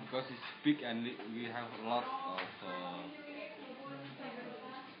 No. Because it's big and we have a lot of.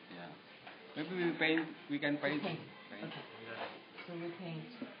 Yeah. Maybe we can paint. Okay. So we paint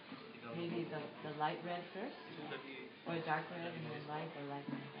maybe the light red first, or dark red and then light, or light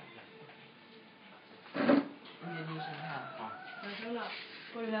and then dark. Indonesian how?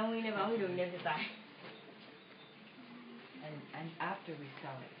 And after we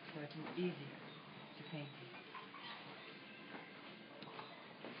sell it, so it's easier to paint it.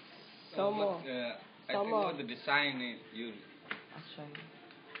 So what, I think what the design is you. I'll show you.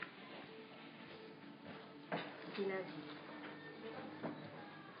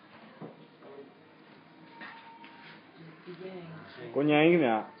 Beginning ကိုညာကြီးခင်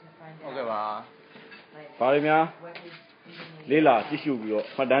ဗျာ ဟုတ်ကဲ့ပါ ဘာတွေများလေးလာကြည့်ရှုပြီးတော့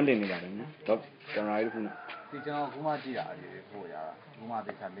မှတ်တမ်းတင်နေပါတယ်နော်တော့ကင်မရာလေးတစ်ခုနဲ့ ဒီကျွန်တော်ခုမှကြည့်တာလေပို့ရတာခုမှ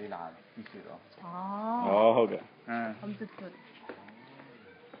သိချာလေးလာကြည့်ရှုတော့ ဟုတ်ကဲ့ ความสุด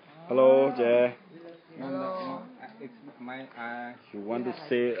Hello ကျဲ Hello. It's my You want to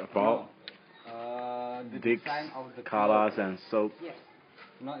say about the Dick's design of the colors and soap Yes.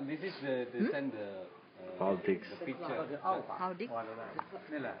 No, this is the design about Dick's the picture. how dick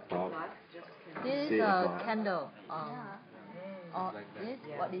นี่แหละ about this is Say a about- candle this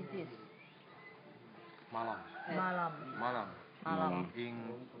what is this malam malam ink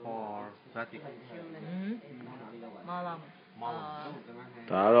for batik မာလမ်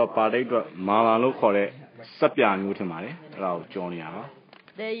ဒါကတော့ပါတိတ်အတွက်မာလာလို့ခေါ်တဲ့စက်ပြမျိုးထင်ပါတယ်အဲ့ဒါကိုကြော်နေရတာ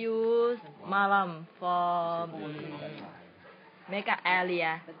they use malam for make an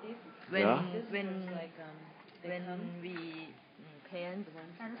area when Yeah. when we paint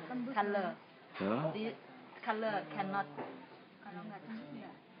color Yeah. this color cannot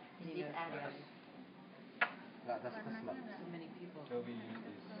in this area that's the smell. so many people. So we use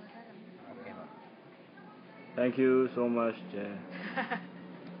this. Okay. Thank you so much ကျဲ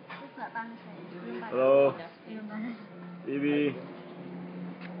Hello Bibi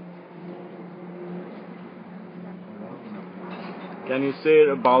Can you say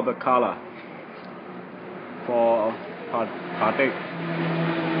about the color for batik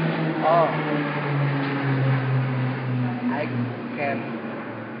Oh, I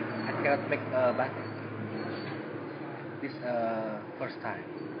cannot make a batik. This first time.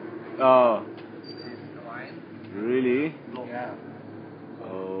 Oh This wine. really Yeah.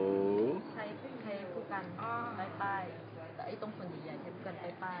 Oh ใช้ผู้กันป้ายแต่ไอ้ตรงส่วนใหญ่ใช้ผู้กัน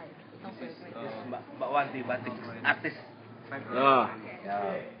ป้ายต้องเป็น Mbak Wanti batik artis. yeah Yeah.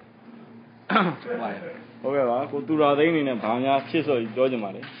 ဟုတ်ကဲ့ပါကိုသူရာသိန်းအနေနဲ့ဘာများဖြစ်ဆိုပြီးပြောချင်ပါ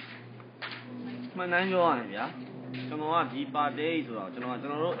လဲ မှန်တိုင်းပြောရရင်ဗျာကျွန်တော်ကဒီပါတီဆိုတော့ကျွန်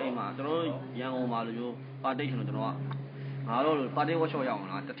တော်တို့အိမ်မှာကျွန်တော်တို့ရန်ကုန်မှာလိုမျိုးပါတီကျွန်တော်ကငါတို့ပါတီ workshop ရအောင်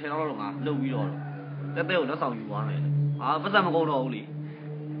လားတစ်ထည်တော့ငါလုပ်ပြီးတော့တက်တဲ့ကိုလက်ဆောင်ယူသွားမယ်ပတ်စံမကုန်တော့ဘူးလေ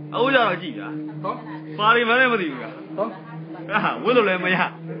အခုကြတော့ကြည့်ဗျာပါရီမလည်းမသိဘူးဗျာဝစ်လို့လည်းမရ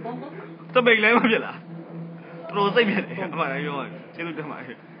စပိတ်လည်းမဖြစ်လားတော်စိတ်ပြတယ်အမှန်တမ်းပြောရင်ကျေးဇူးတင်ပါတ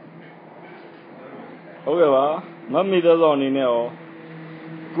ယ်ဟုတ်ကဲ့ပါမတ်မီသက်ဆောင်အနေနဲ့ရော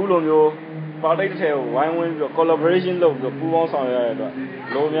အခုလိုမျိုးပါတိတ်တစ်ထည်ကိုဝိုင်းဝန်းပြီးတော့ collaboration လုပ်ပြီးတော့ပူးပေါင်းဆောင်ရွက်ရတဲ့အတွက်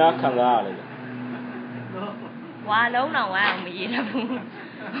လိုများခံစားရတယ်ဗျဝါလုံးတော့ဝမ်းအောင်မရေးတတ်ဘူး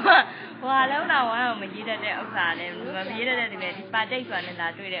ဝါလုံးတော့ဝမ်းအောင်မရေးတတ်တဲ့ဥစ္စာလည်းမရေးတတ်တဲ့တကယ်ဒီပါတိတ်ဆိုတာနဲ့လာ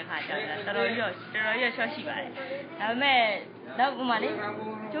တွေ့တဲ့အခါကျတော့တော်တော်ကြီး short ရှိပါတယ်ဒါပေမဲ့တော့ဥမာလေ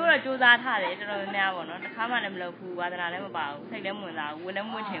ကျိုးတော့စူးစမ်းထားတယ်တော်တော်များပေါ့နော်တစ်ခါမှလည်းမလုပ်ဘူးဝါသနာလည်းမပါဘူးစိတ်လည်းမဝင်စားဘူးဝင်လည်း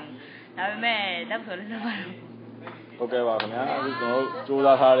မဝင်ချင်ဘူးဒါပေမဲ့လက်ဆိုလည်းလုပ်ပါတော့ဟုတ်ကဲ့ပါခင်ဗျာအခုကျွန်တော်တို့စူးစ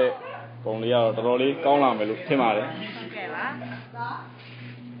မ်းထားတဲ့ပုံလေးကတော့တော်တော်လေးကောင်းလာမယ်လို့ထင်ပါတယ်ဟုတ်ကဲ့ပါ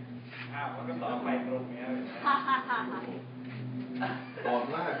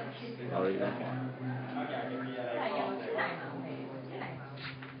Còn là Sorry.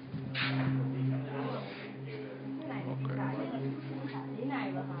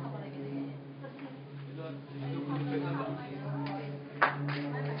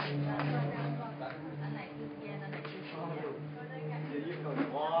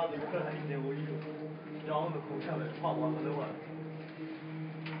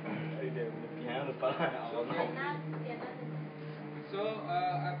 So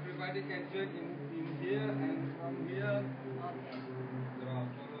everybody can join in here and from here draw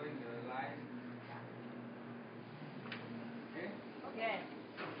following the line. Okay? Okay.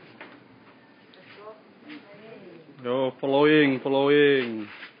 Yo, following.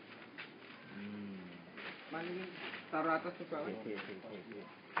 Mari taruh atas ke bawah.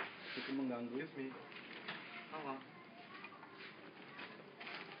 Itu mengganggu. Apa?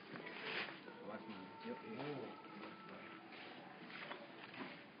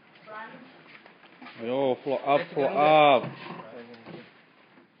 Yo, flow up.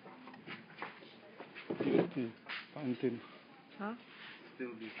 Pantin. Hah?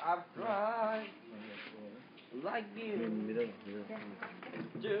 Still be Upright. like you.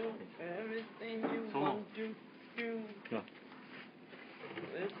 Do everything you want to do.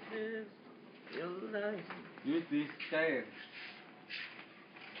 This is your life. Use this chair.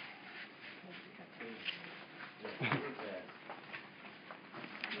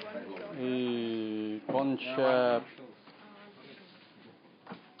 Concept.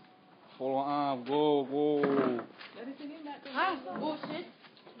 Follow up. Go. Ah, bullshit.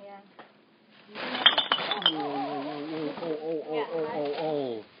 Yeah.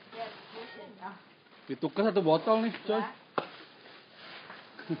 Oh. Ditukar satu botol nih, coy.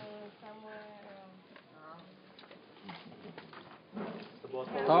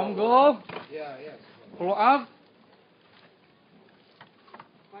 Tom, go. Yeah, yes. Follow up.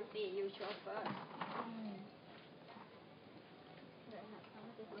 You show first.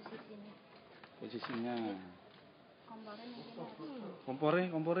 Posisinya. Kompornya.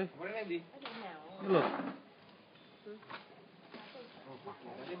 Kompornya di. Ini loh.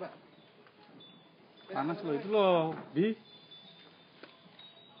 Panas loh itu loh, Bi.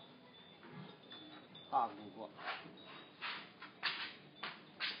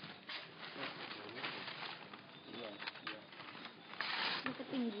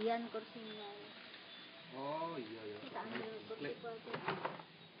 Ketinggian kursinya. Oh iya. Kita ambil kursi aja.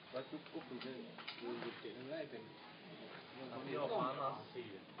 Batu cukup juga. Buktikan lah itu.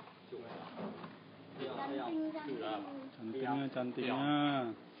 Cantiknya.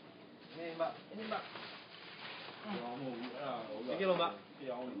 Ini Mbak. Ini loh Mbak.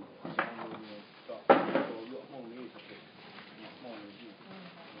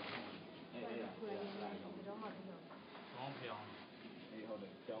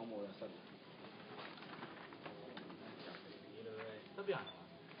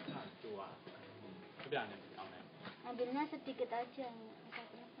 Ambilnya sedikit aja.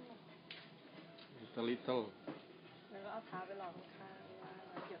 Little.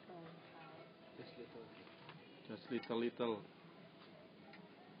 Just little.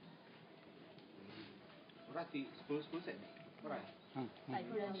 Berarti 10 sen. Berapa?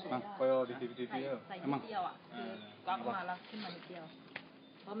 Kayak di TV ya. Emang. ก๊อกมาแล้วขึ้นมานิดเดียว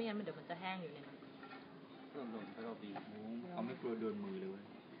เพราะไม่งั้นมันเดี๋ยวมันจะแห้งอยู่ในนั้น เขาไม่กลัวโดนมือเลยเว้ย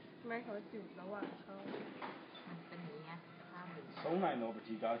ไม่เขาจุดระหว่างเขา มันเป็นอย่างนี้ข้ามอยู่ သုံးနိုင်တော့ပ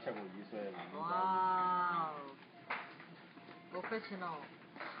ကြီးကားချက်ကိုရေးဆွဲတယ် ว้าว professional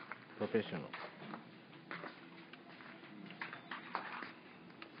professional.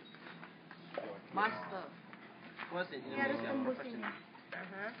 Master. What's it? Harus tembus ini.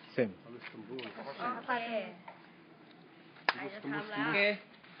 Same. Apa tuh? Okay.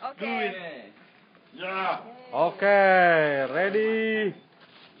 Okay. Do it. Yeah. Okay, ready.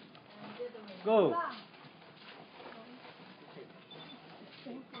 Go.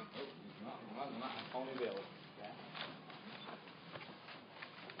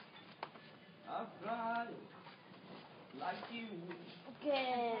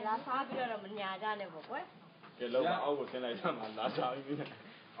 Okay, là sao bây giờ là mình nhà ra này một quét. Cái lâu mà áo của trên này chắc mà lá sao như thế.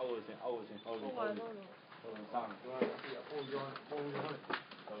 Áo của trên.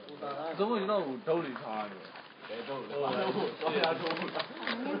 Giống như nó đâu đi thay rồi. Để đâu rồi. Đâu ra đâu.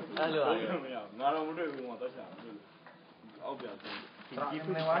 Anh lừa. Ngã đâu mới được mà tao想是 áo biểu tình. ที่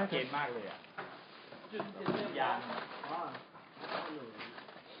พูดชัดเจนมากเลยอ่ะยาง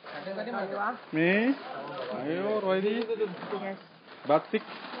Me. Ayo, ready. Batik.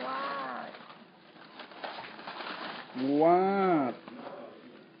 Muat.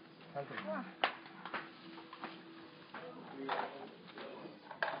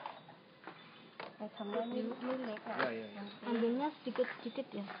 Kamu milik ambilnya sedikit-sedikit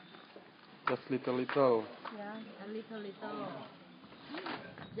ya. Just little. Ya, A little.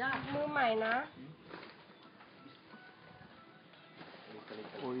 Ya, มือใหม่นะ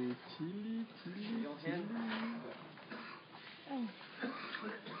Oi, chili.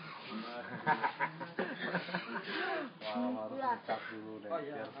 Wah, harus dicat dulu deh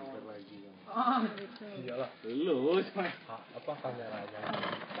biar seger lagi. Iyalah. Lu Apa kameranya?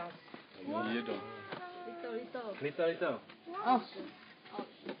 Iya dong. Little. Oh.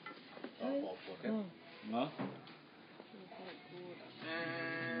 Hả?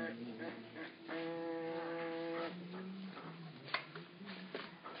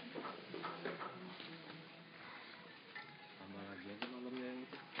 Tambah lagi aja malamnya yang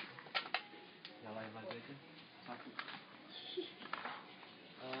itu. Nyalain lagi aja. Satu.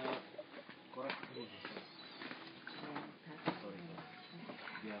 Korek dulu. Sorry.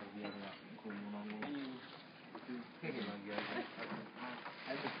 Biar nggak kerumunan dulu. Ini lagi aja.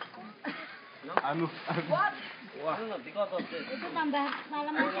 Anu. What? Wah. Itu tambah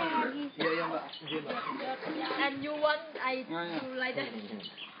malamnya lagi. Iya Mbak. And you want I do like that?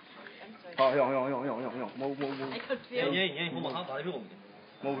 형. Mau. I could feel. không mà không phải luôn.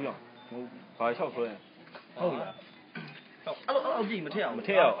 Mau 형. Phải sao thôi. Không. Alo gì mà theo? Mà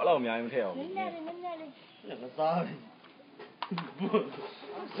theo, alo mày mà theo. Nín ra đi. Là sao?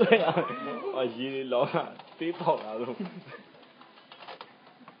 Rồi à gì lo tí bỏ ra luôn.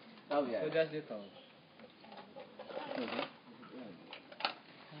 Đâu vậy? So just little.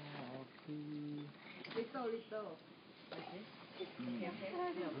 Little.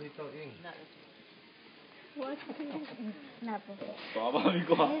 Little ink. Kenapa? Bawa đi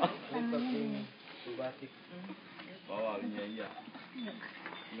qua. Batik. Bawa đi nhảy à.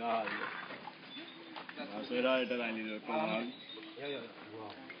 Ngon. Rồi đây đây này được con nó.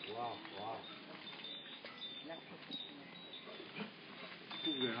 Wow.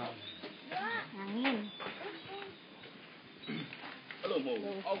 Angin. Alo mồ.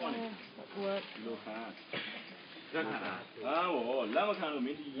 Áo quan này. Lô khá. Rất hả? Ồ, lắm mà khăn rồi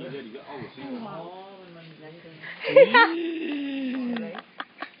mình đi gì đây thì cái áo của xinh.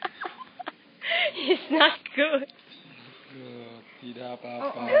 It's not good. Tidak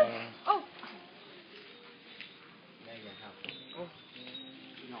apa-apa. Oh.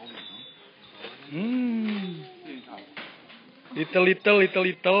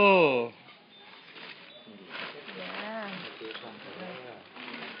 Little.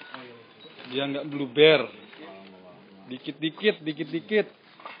 Dia nggak blueberry. Dikit-dikit.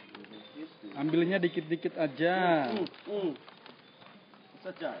 Ambilnya dikit-dikit aja.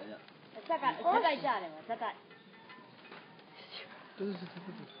 Saja ya. Sakat.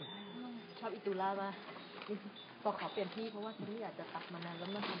 ชอบอิตุลาป่ะบอกขอเปลี่ยนที่เพราะว่าฉันไม่อยากจะตัดมานานแล้ว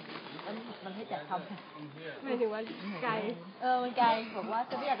มันให้จัดทำหมายถึงว่าไกลมันไกลบอกว่า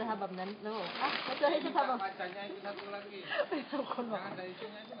ฉันไม่อยากจะทำแบบนั้นแล้วบอกแล้วจะให้ฉันทำแบบ Bacanya itu satu lagi. คนบอก Jangan dari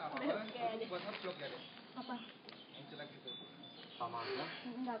itunya itu nggak apa-apa. Buat upload ya deh. Apa? Yang jelek itu.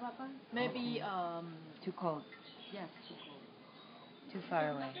 Enggak apa-apa. maybe too cold yes too cold too far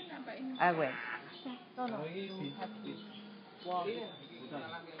away I wait no you have to walk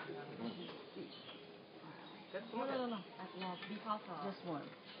no at walk because of just one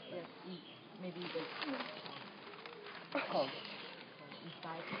yes maybe this cold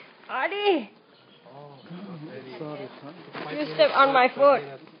inside Adi, Sorry. you step on my foot.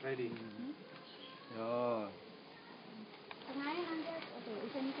 Ya. Kemarin nanti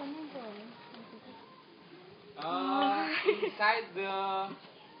ikan-ikannya inside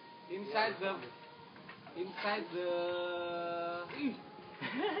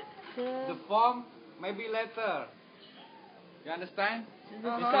the form, maybe letter. You understand? It's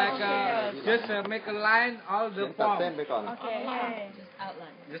like just make a line all the form.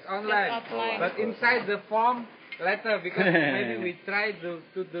 Just outline. But inside the form, letter, because maybe we try to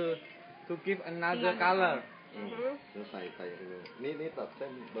give another color. จะใส่นี่ตัดเส้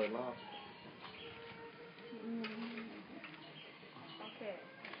นโดยรอบ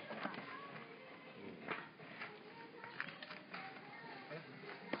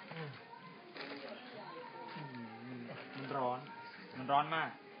มันร้อนมาก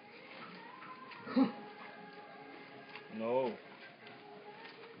no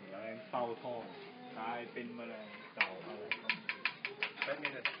อะไรเต่าทองกลายเป็นแมลงเต่าอะไร 5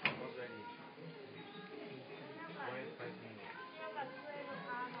 minutes almost ready wait 5 minutes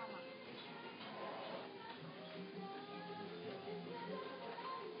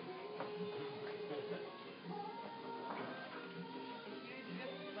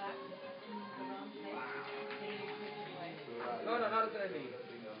No, not ready.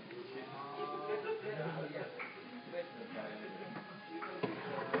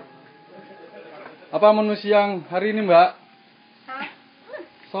 Apa menu siang hari ini, Mbak?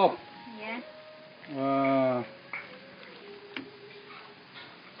 Sop. Ya.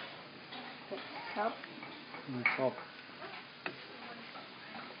 Sop. Sop.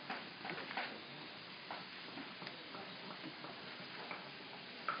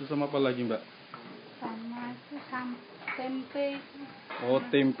 Terus sama apa lagi, Mbak? Sama itu tempe. Oh,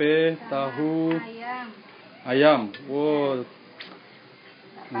 tempe, tahu, ayam. Wow.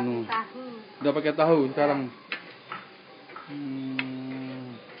 Tahu. Udah pakai tahu sekarang.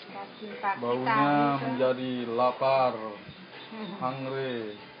 Baunya menjadi lapar,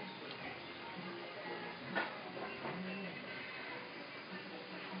 hungry.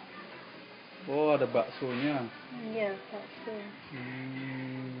 Oh, ada baksonya. Iya, bakso.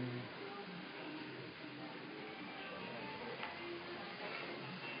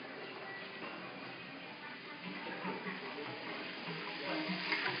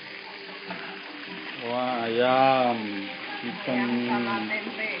 Wah, ayam. Chicken. Ayam sama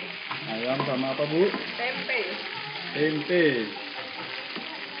tempe. Ayam sama apa, Bu? Tempe. Tempe.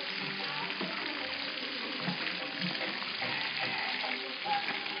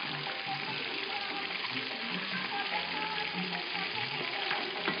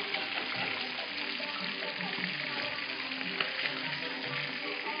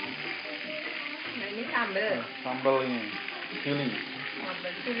 Nah, ini sambal. Sambal ini. Chili.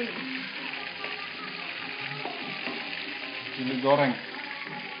 Sambal cili. Chili goreng.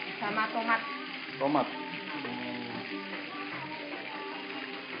 Sama tomat. Tomat.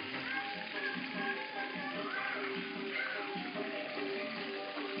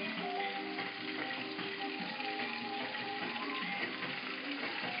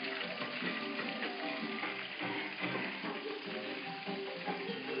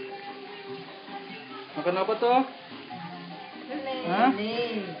 Makan apa tuh? Hah?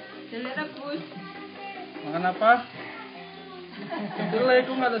 Cili rebus. Makan apa? Kedelai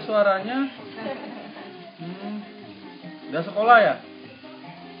itu nggak ada suaranya. Udah sekolah ya?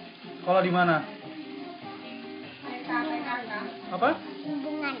 Sekolah di mana? Apa?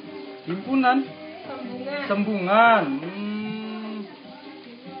 Hubungan. Himpunan? Sembungan.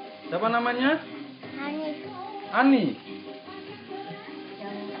 Siapa namanya? Ani.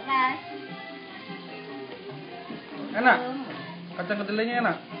 Yang keras. Enak? Kacang kedelainya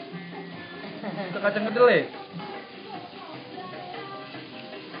enak? Itu kacang kedelai?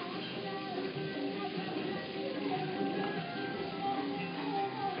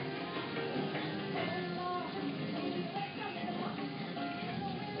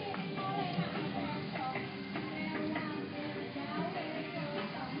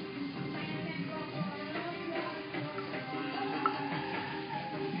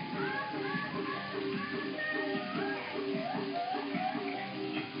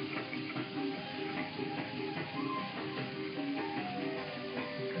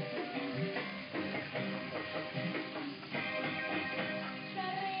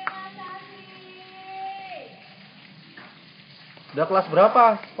 Udah kelas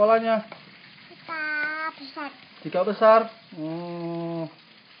berapa sekolahnya? Tiga besar.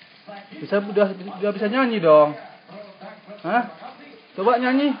 Udah bisa nyanyi dong. Hah? Coba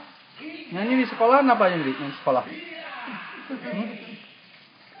nyanyi. Nyanyi di sekolah apa yang di sekolah?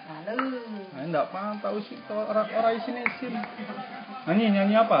 Nah, enggak paham tahu sih orang sini.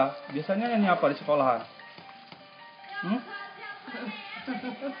 Nyanyi apa? Biasanya nyanyi apa di sekolahan?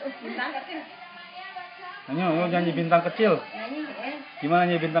 Ayo nyanyi bintang kecil. Gimana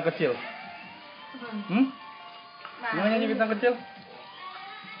nyanyi bintang kecil? Gimana nyanyi bintang kecil?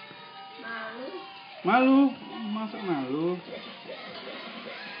 Malu. Masa malu?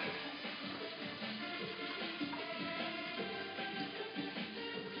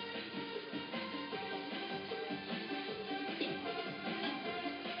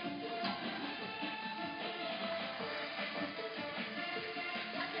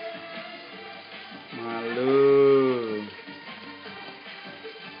 Malu.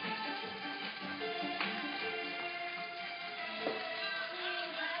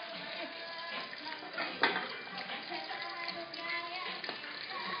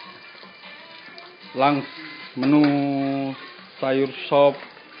 Langs menu sayur sop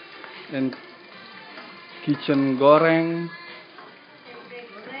and kitchen goreng,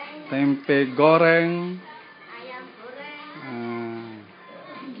 tempe goreng,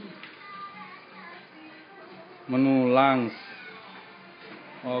 menu langs.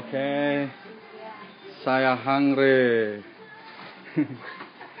 Oke, saya hungry.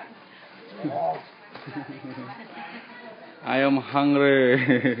 I am hungry.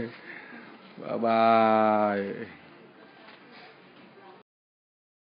 Bye bye.